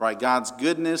 right? God's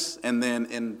goodness, and then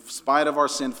in spite of our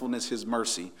sinfulness, his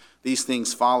mercy. These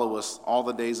things follow us all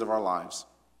the days of our lives.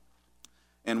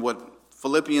 And what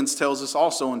Philippians tells us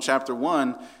also in chapter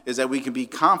 1 is that we can be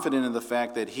confident in the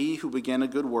fact that he who began a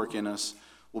good work in us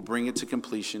will bring it to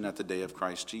completion at the day of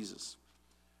Christ Jesus.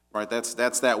 right?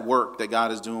 That's that work that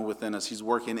God is doing within us. He's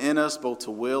working in us both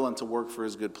to will and to work for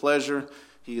his good pleasure.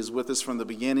 He is with us from the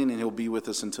beginning, and he'll be with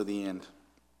us until the end.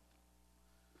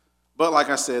 But like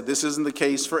I said, this isn't the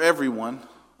case for everyone.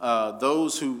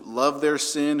 Those who love their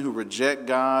sin, who reject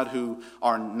God, who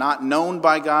are not known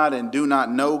by God and do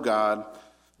not know God,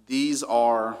 these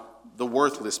are the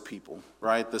worthless people,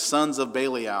 right? The sons of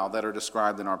Belial that are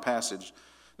described in our passage.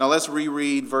 Now let's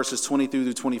reread verses 23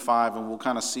 through 25, and we'll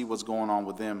kind of see what's going on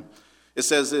with them. It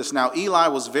says this, "Now Eli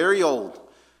was very old,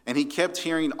 and he kept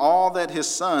hearing all that his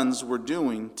sons were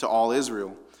doing to all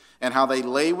Israel, and how they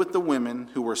lay with the women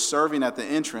who were serving at the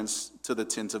entrance to the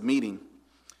tent of meeting.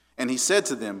 And he said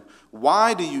to them,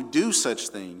 'Why do you do such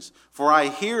things? For I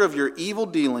hear of your evil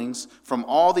dealings from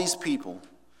all these people.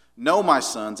 No, my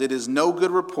sons, it is no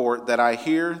good report that I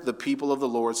hear the people of the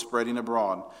Lord spreading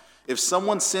abroad. If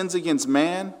someone sins against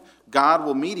man, God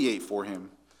will mediate for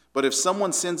him. But if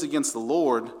someone sins against the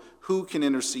Lord, who can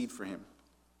intercede for him?'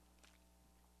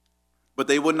 But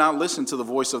they would not listen to the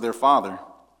voice of their father,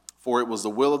 for it was the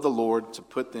will of the Lord to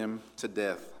put them to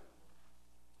death."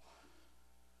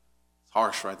 It's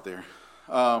harsh right there.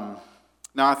 Now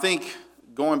I think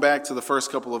going back to the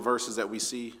first couple of verses that we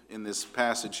see in this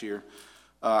passage here,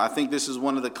 I think this is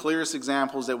one of the clearest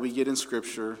examples that we get in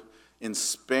Scripture in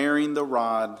sparing the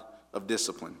rod of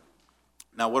discipline.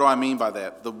 Now, what do I mean by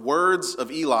that? The words of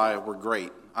Eli were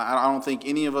great. I don't think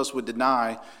any of us would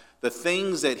deny the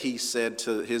things that he said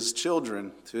to his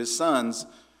children, to his sons,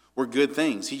 were good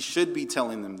things. He should be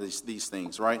telling them these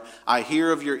things, right? I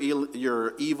hear of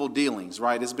your evil dealings,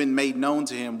 right? It's been made known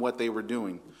to him what they were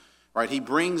doing, right? He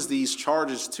brings these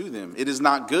charges to them. It is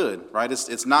not good, right?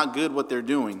 It's not good what they're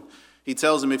doing. He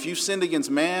tells them, if you've sinned against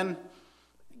man,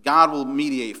 God will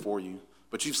mediate for you.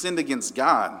 But you've sinned against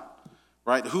God,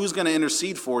 right? Who's going to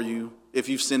intercede for you if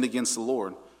you've sinned against the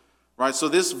Lord, right? So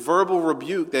this verbal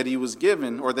rebuke that he was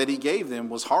given, or that he gave them,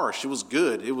 was harsh. It was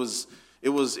good. It was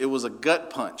a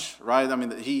gut punch, right? I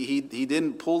mean, he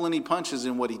didn't pull any punches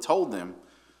in what he told them,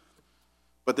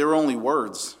 but there were only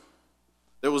words.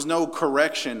 There was no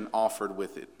correction offered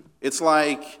with it. It's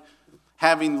like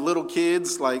having little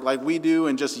kids like we do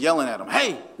and just yelling at them,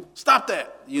 "Hey, stop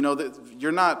that!" You know,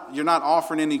 you're not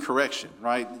offering any correction,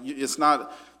 right? It's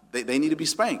not. They need to be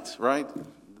spanked, right?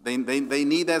 They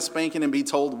need that spanking and be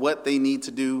told what they need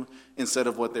to do instead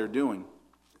of what they're doing.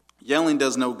 Yelling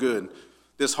does no good.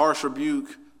 This harsh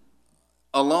rebuke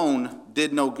alone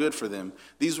did no good for them.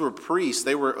 These were priests.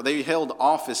 They held an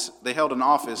office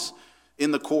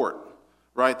in the court,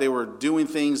 right? They were doing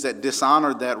things that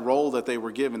dishonored that role that they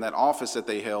were given, that office that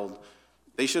they held.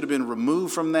 They should have been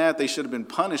removed from that. They should have been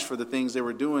punished for the things they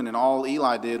were doing. And all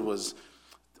Eli did was,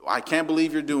 "I can't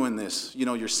believe you're doing this. You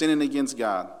know, you're sinning against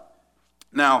God."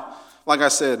 Now, like I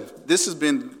said, this has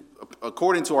been,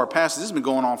 according to our passage, this has been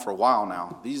going on for a while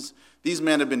now. These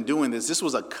men have been doing this. This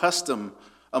was a custom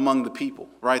among the people,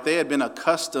 right? They had been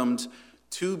accustomed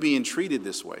to being treated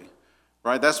this way,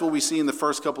 right? That's what we see in the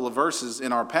first couple of verses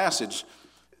in our passage.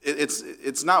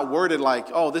 It's not worded like,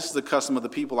 "Oh, this is the custom of the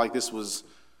people," like this was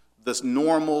this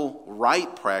normal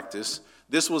right practice.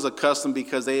 This was a custom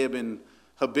because they had been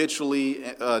habitually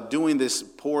doing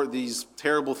these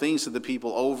terrible things to the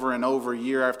people over and over,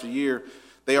 year after year.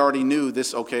 They already knew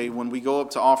this, okay, when we go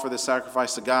up to offer this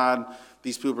sacrifice to God,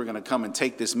 these people are going to come and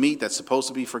take this meat that's supposed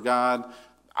to be for God.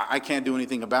 I can't do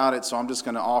anything about it, so I'm just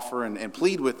going to offer and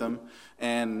plead with them,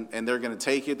 and they're going to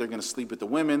take it. They're going to sleep with the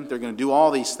women. They're going to do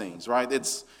all these things, right?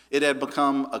 It had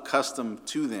become a custom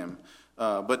to them,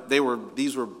 but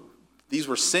these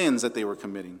were sins that they were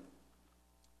committing.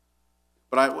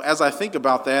 But as I think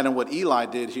about that and what Eli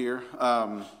did here,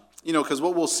 because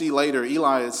what we'll see later,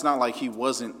 Eli, it's not like he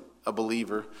wasn't a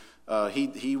believer.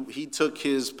 He took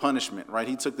his punishment, right?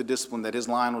 He took the discipline that his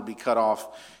line would be cut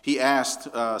off. He asked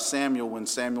Samuel, when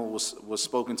Samuel was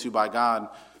spoken to by God,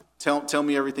 tell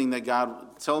me everything that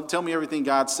tell me everything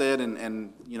God said,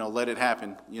 and let it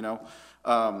happen.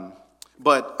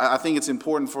 But I think it's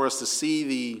important for us to see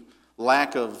the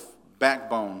lack of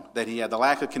backbone that he had, the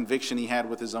lack of conviction he had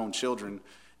with his own children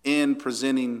in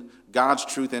presenting God's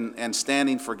truth and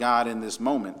standing for God in this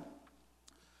moment.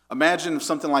 Imagine if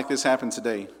something like this happened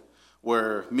today,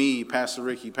 where me, Pastor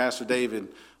Ricky, Pastor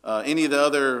David, any of the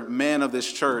other men of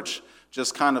this church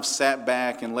just kind of sat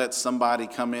back and let somebody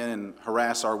come in and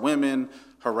harass our women,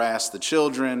 harass the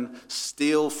children,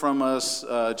 steal from us,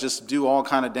 just do all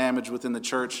kind of damage within the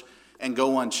church and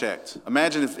go unchecked.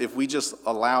 Imagine if we just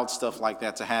allowed stuff like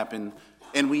that to happen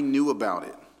and we knew about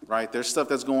it, right? There's stuff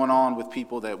that's going on with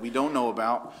people that we don't know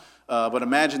about, but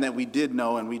imagine that we did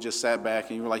know and we just sat back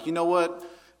and you were like, you know what?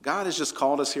 God has just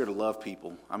called us here to love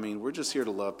people. I mean, we're just here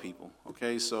to love people,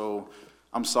 okay? So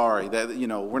I'm sorry. That,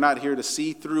 we're not here to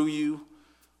see through you.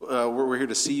 We're here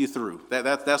to see you through.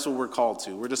 That's what we're called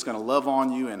to. We're just going to love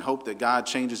on you and hope that God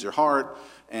changes your heart,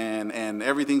 and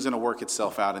everything's going to work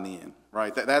itself out in the end,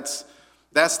 right? That's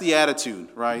the attitude,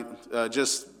 right?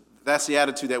 That's the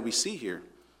attitude that we see here.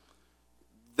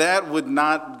 That would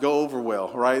not go over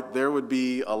well, right? There would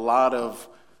be a lot of,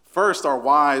 first, our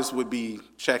wives would be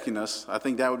checking us. I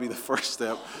think that would be the first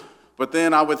step. But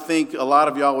then I would think a lot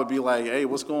of y'all would be like, hey,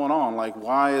 what's going on? Like,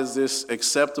 why is this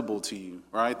acceptable to you,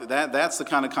 right? That's the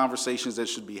kind of conversations that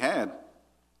should be had.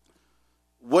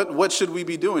 What should we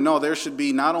be doing? No, there should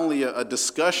be not only a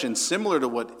discussion similar to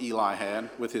what Eli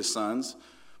had with his sons,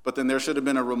 but then there should have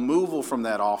been a removal from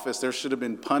that office. There should have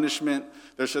been punishment.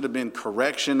 There should have been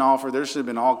correction offered. There should have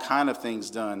been all kind of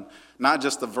things done, not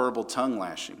just the verbal tongue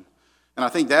lashing. And I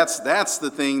think that's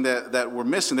the thing that we're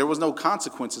missing. There was no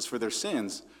consequences for their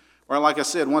sins. Or like I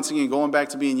said, once again, going back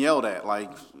to being yelled at,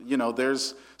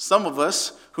 there's some of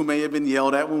us who may have been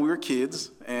yelled at when we were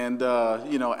kids. And,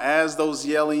 as those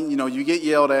yelling, you get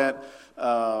yelled at,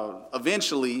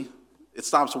 eventually it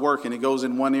stops working. It goes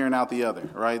in one ear and out the other,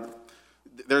 right?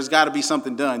 There's got to be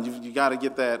something done. You got to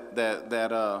get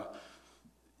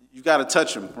you've got to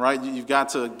touch them, right? You've got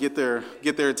to get their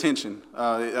attention.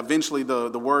 Eventually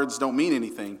the words don't mean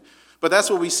anything. But that's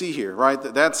what we see here, right?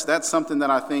 That's something that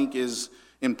I think is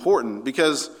important,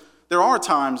 because there are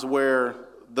times where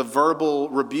the verbal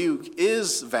rebuke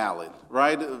is valid,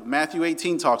 right? Matthew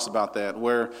 18 talks about that,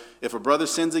 where if a brother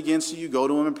sins against you, you go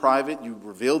to him in private, you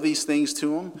reveal these things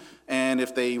to him, and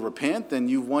if they repent, then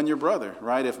you've won your brother,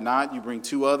 right? If not, you bring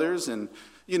two others, and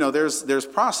there's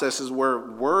processes where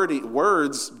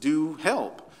words do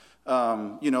help.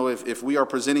 If we are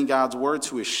presenting God's word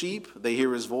to his sheep, they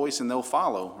hear his voice and they'll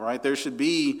follow, right? There should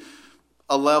be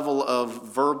a level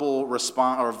of verbal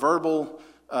response or verbal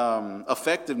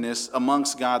effectiveness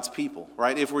amongst God's people,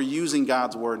 right? If we're using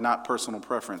God's word, not personal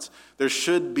preference, there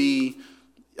should be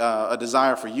a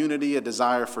desire for unity, a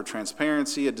desire for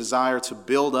transparency, a desire to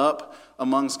build up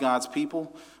amongst God's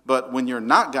people. But when you're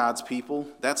not God's people,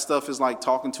 that stuff is like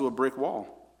talking to a brick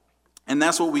wall. And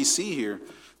that's what we see here.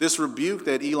 This rebuke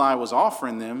that Eli was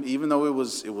offering them, even though it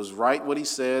was right what he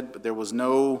said, but there was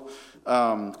no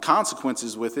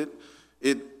consequences with it,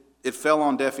 it fell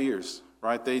on deaf ears,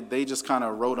 right? They just kind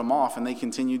of wrote them off, and they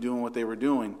continued doing what they were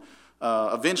doing.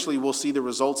 Eventually, we'll see the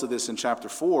results of this in chapter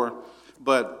 4,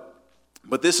 but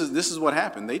this is what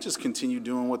happened. They just continued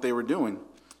doing what they were doing.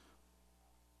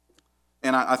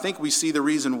 And I think we see the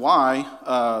reason why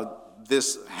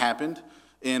this happened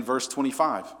in verse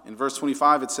 25. In verse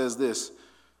 25, it says this,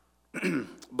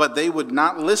 but they would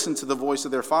not listen to the voice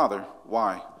of their father.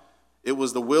 Why? It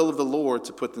was the will of the Lord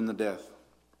to put them to death.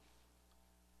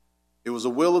 It was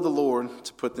the will of the Lord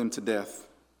to put them to death,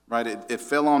 right? It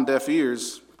fell on deaf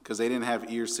ears because they didn't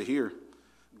have ears to hear.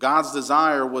 God's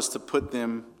desire was to put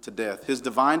them to death. His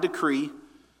divine decree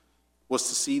was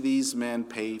to see these men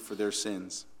pay for their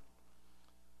sins.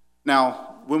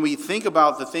 Now, when we think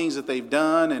about the things that they've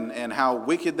done and how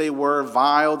wicked they were,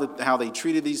 vile, how they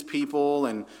treated these people,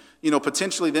 and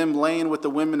potentially them laying with the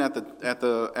women at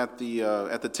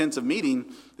the tents of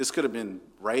meeting, this could have been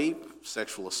rape,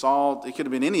 sexual assault. It could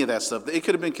have been any of that stuff. It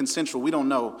could have been consensual. We don't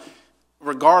know.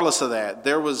 Regardless of that,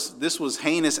 this was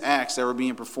heinous acts that were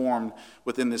being performed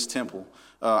within this temple.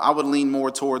 I would lean more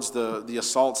towards the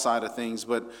assault side of things,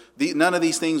 but none of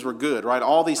these things were good, right?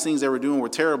 All these things they were doing were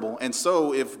terrible. And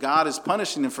so if God is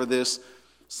punishing them for this,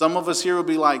 some of us here would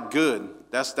be like, good.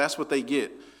 That's what they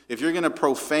get. If you're going to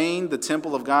profane the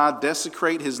temple of God,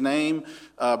 desecrate his name,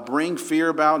 bring fear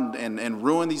about and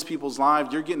ruin these people's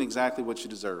lives, you're getting exactly what you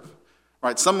deserve.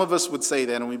 Right? Some of us would say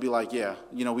that and we'd be like, yeah,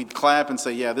 we'd clap and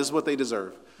say, yeah, this is what they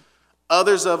deserve.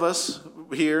 Others of us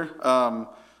here,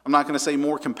 I'm not going to say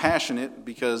more compassionate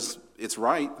because it's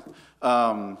right,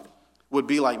 would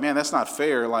be like, man, that's not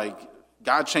fair. Like,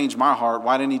 God changed my heart.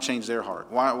 Why didn't he change their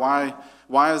heart?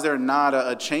 Why is there not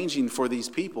a changing for these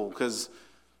people? Because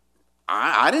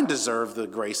I didn't deserve the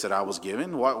grace that I was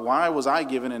given. Why was I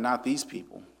given and not these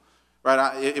people?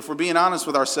 Right? If we're being honest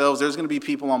with ourselves, there's going to be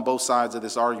people on both sides of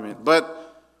this argument.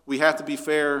 But we have to be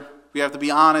fair. We have to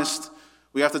be honest.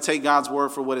 We have to take God's word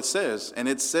for what it says. And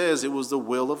it says it was the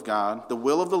will of God, the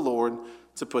will of the Lord,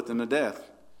 to put them to death.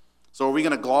 So are we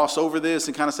going to gloss over this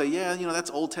and kind of say, yeah,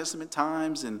 that's Old Testament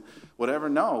times and whatever?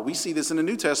 No, we see this in the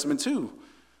New Testament too.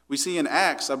 We see in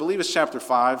Acts, I believe it's chapter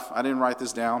 5. I didn't write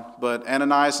this down, but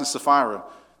Ananias and Sapphira,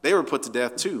 they were put to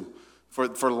death too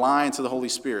for lying to the Holy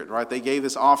Spirit, right? They gave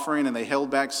this offering and they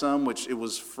held back some, which it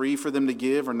was free for them to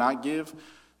give or not give,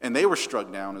 and they were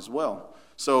struck down as well.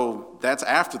 So that's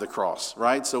after the cross,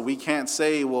 right? So we can't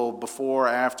say, well, before,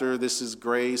 after, this is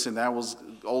grace, and that was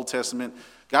Old Testament.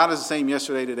 God is the same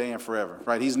yesterday, today, and forever,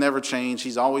 right? He's never changed.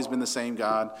 He's always been the same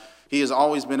God. He has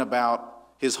always been about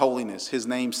his holiness, his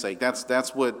namesake.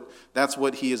 That's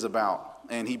what he is about.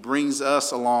 And he brings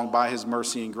us along by his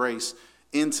mercy and grace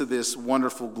into this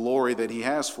wonderful glory that he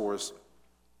has for us.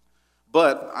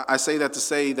 But I say that to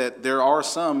say that there are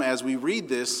some, as we read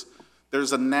this,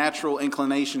 there's a natural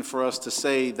inclination for us to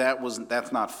say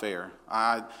that's not fair.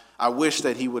 I wish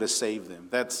that he would have saved them.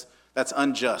 That's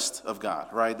unjust of God,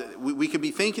 right? We could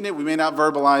be thinking it, we may not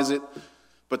verbalize it,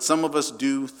 but some of us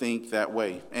do think that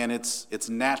way. And it's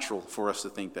natural for us to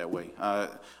think that way. I'm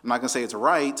not going to say it's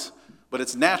right, but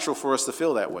it's natural for us to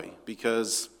feel that way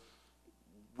because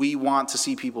we want to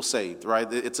see people saved,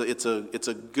 right? It's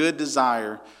a good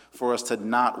desire for us to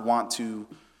not want to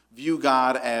view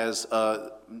God as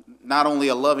not only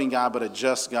a loving God, but a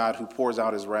just God who pours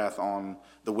out his wrath on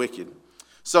the wicked.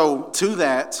 So to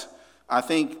that, I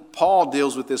think Paul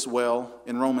deals with this well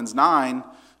in Romans 9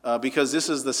 because this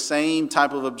is the same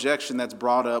type of objection that's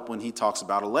brought up when he talks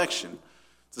about election.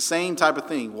 It's the same type of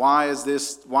thing. Why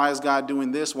is God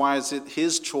doing this? Why is it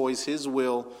his choice, his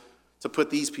will to put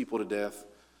these people to death,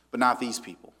 but not these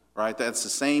people? Right? That's the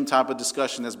same type of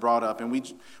discussion that's brought up. And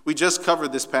we just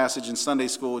covered this passage in Sunday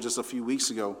school just a few weeks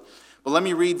ago. But let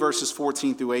me read verses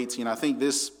 14 through 18. I think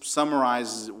this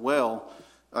summarizes it well.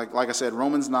 Like I said,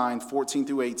 Romans 9, 14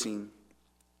 through 18.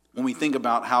 When we think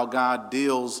about how God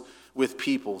deals with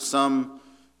people, some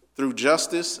through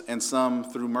justice and some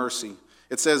through mercy.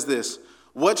 It says this,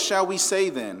 "What shall we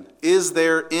say then? Is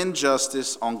there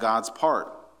injustice on God's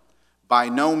part? By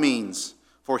no means.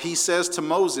 For he says to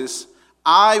Moses,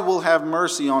 I will have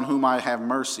mercy on whom I have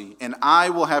mercy, and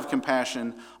I will have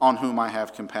compassion on whom I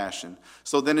have compassion.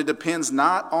 So then it depends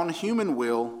not on human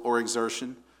will or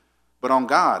exertion, but on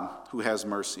God who has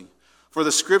mercy. For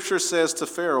the scripture says to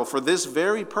Pharaoh, for this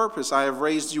very purpose I have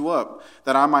raised you up,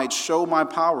 that I might show my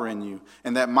power in you,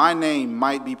 and that my name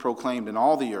might be proclaimed in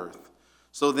all the earth.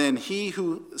 So then he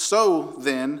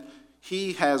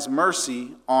has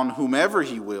mercy on whomever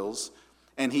he wills,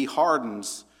 and he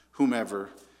hardens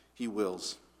whomever he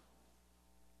wills."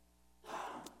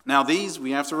 Now these,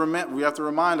 we have to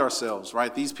remind ourselves,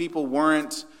 right? These people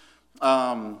weren't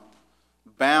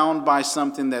bound by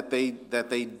something that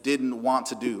they didn't want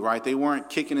to do, right? They weren't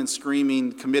kicking and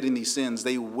screaming, committing these sins.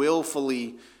 They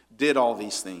willfully did all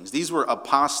these things. These were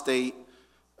apostate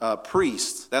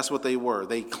priests. That's what they were.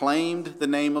 They claimed the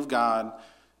name of God,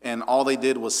 and all they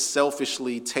did was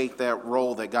selfishly take that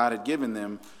role that God had given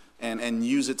them and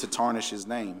use it to tarnish his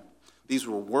name. These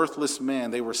were worthless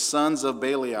men. They were sons of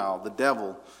Belial, the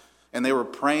devil, and they were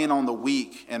preying on the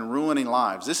weak and ruining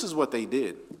lives. This is what they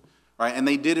did, right? And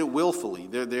they did it willfully.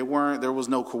 There was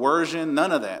no coercion,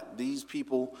 none of that. These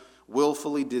people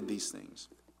willfully did these things.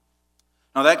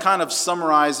 Now that kind of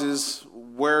summarizes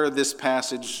where this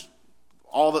passage,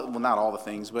 not all the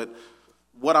things, but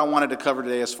what I wanted to cover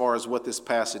today as far as what this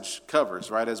passage covers,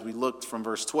 right? As we looked from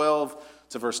verse 12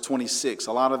 to verse 26,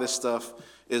 a lot of this stuff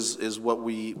is what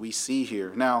we see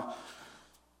here. Now,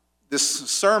 this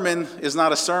sermon is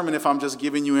not a sermon if I'm just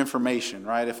giving you information,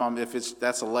 right?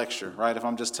 That's a lecture, right? If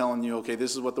I'm just telling you, okay,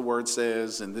 this is what the word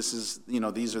says, and this is,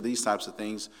 these are these types of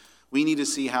things. We need to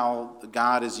see how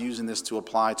God is using this to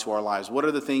apply to our lives. What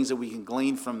are the things that we can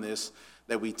glean from this,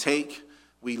 that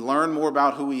we learn more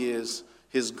about who he is,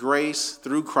 his grace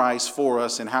through Christ for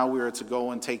us, and how we are to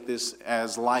go and take this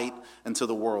as light into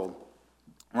the world.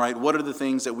 Right? What are the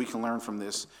things that we can learn from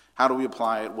this? How do we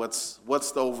apply it? What's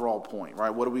the overall point, right?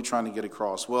 What are we trying to get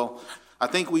across? Well, I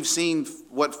think we've seen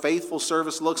what faithful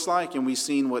service looks like, and we've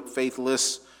seen what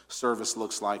faithless service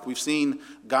looks like. We've seen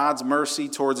God's mercy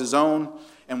towards his own,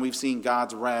 and we've seen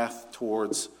God's wrath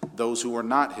towards those who are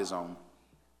not his own.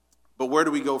 But where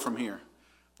do we go from here?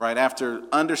 Right? After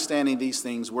understanding these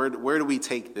things, where do we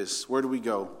take this? Where do we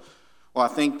go? Well, I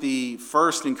think the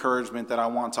first encouragement that I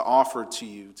want to offer to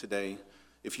you today,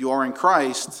 if you are in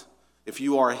Christ, if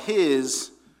you are his,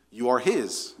 you are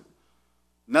his.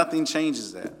 Nothing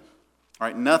changes that.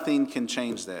 Right? Nothing can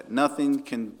change that. Nothing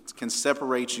can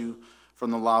separate you from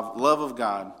the love of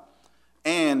God.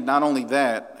 And not only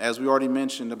that, as we already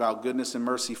mentioned about goodness and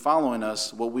mercy following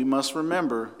us, what we must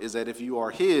remember is that if you are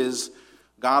his,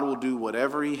 God will do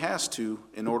whatever he has to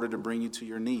in order to bring you to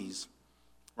your knees.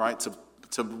 Right?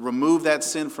 To remove that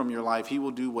sin from your life, he will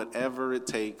do whatever it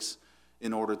takes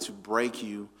in order to break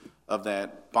you of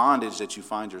that bondage that you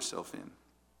find yourself in.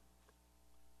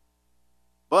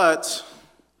 But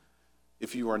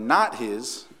if you are not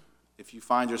his, if you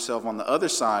find yourself on the other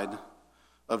side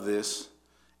of this,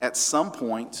 at some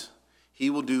point, he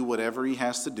will do whatever he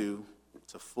has to do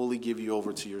to fully give you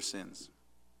over to your sins.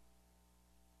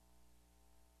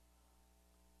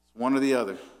 One or the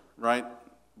other, right?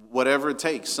 Whatever it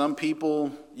takes. Some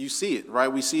people, you see it, right?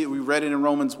 We see it. We read it in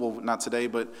Romans, well, not today,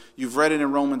 but you've read it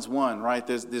in Romans 1, right?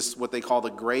 There's this, what they call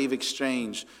the grave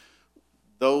exchange.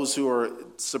 Those who are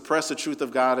suppress the truth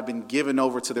of God have been given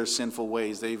over to their sinful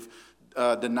ways. They've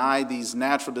denied these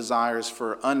natural desires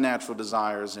for unnatural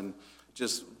desires and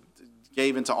just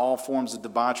gave into all forms of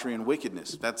debauchery and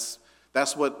wickedness. That's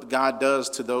what God does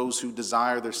to those who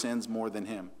desire their sins more than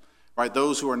him, right?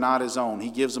 Those who are not his own, he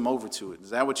gives them over to it. Is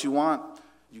that what you want?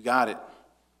 You got it.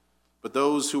 But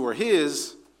those who are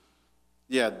his,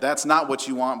 yeah, that's not what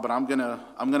you want, but I'm gonna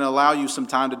allow you some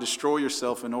time to destroy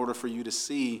yourself in order for you to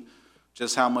see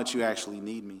just how much you actually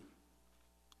need me.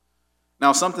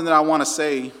 Now, something that I want to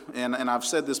say, and I've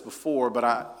said this before, but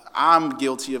I'm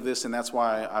guilty of this, and that's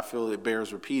why I feel it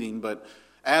bears repeating. But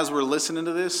as we're listening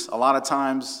to this, a lot of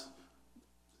times,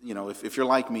 you know, if you're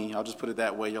like me, I'll just put it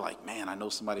that way, you're like, man, I know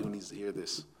somebody who needs to hear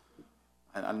this.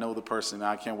 I know the person.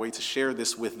 I can't wait to share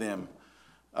this with them.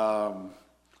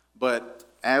 But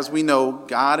as we know,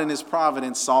 God in his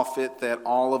providence saw fit that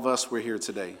all of us were here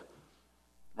today.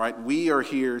 Right? We are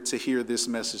here to hear this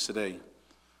message today.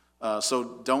 So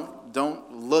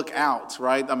don't look out,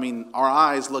 right? I mean, our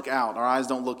eyes look out. Our eyes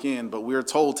don't look in, but we're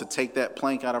told to take that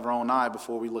plank out of our own eye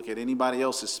before we look at anybody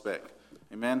else's speck.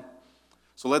 Amen?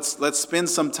 So let's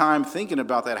spend some time thinking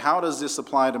about that. How does this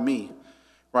apply to me?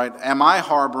 Right? Am I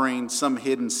harboring some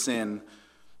hidden sin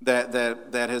that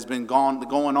has been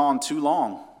going on too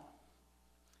long?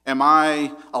 Am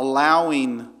I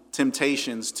allowing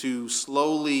temptations to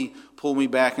slowly pull me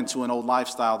back into an old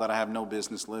lifestyle that I have no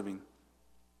business living?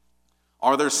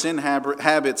 Are there sin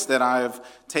habits that I've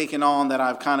taken on that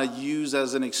I've kind of used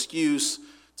as an excuse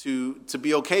to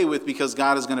be okay with because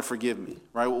God is going to forgive me?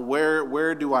 Right? Well,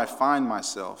 where do I find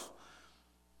myself?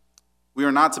 We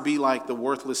are not to be like the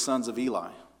worthless sons of Eli,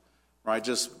 right?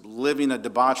 Just living a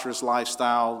debaucherous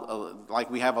lifestyle, like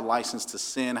we have a license to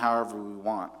sin however we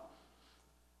want.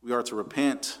 We are to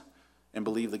repent and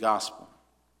believe the gospel.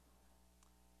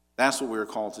 That's what we are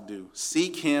called to do.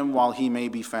 Seek him while he may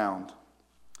be found.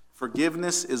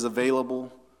 Forgiveness is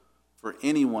available for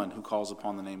anyone who calls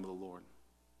upon the name of the Lord.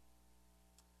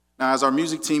 Now, as our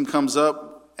music team comes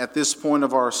up, at this point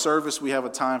of our service, we have a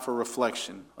time for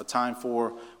reflection, a time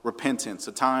for repentance,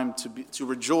 a time to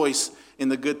rejoice in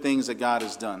the good things that God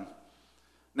has done.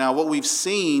 Now, what we've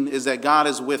seen is that God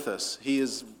is with us. He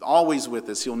is always with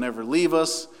us. He'll never leave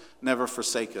us, never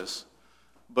forsake us.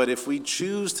 But if we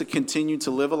choose to continue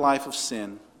to live a life of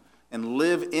sin and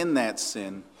live in that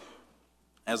sin,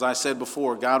 as I said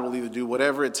before, God will either do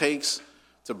whatever it takes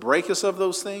to break us of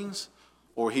those things,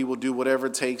 or he will do whatever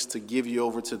it takes to give you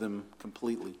over to them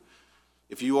completely.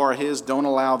 If you are his, don't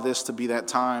allow this to be that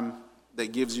time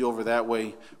that gives you over that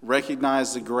way.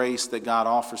 Recognize the grace that God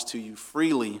offers to you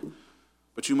freely,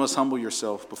 but you must humble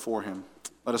yourself before him.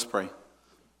 Let us pray.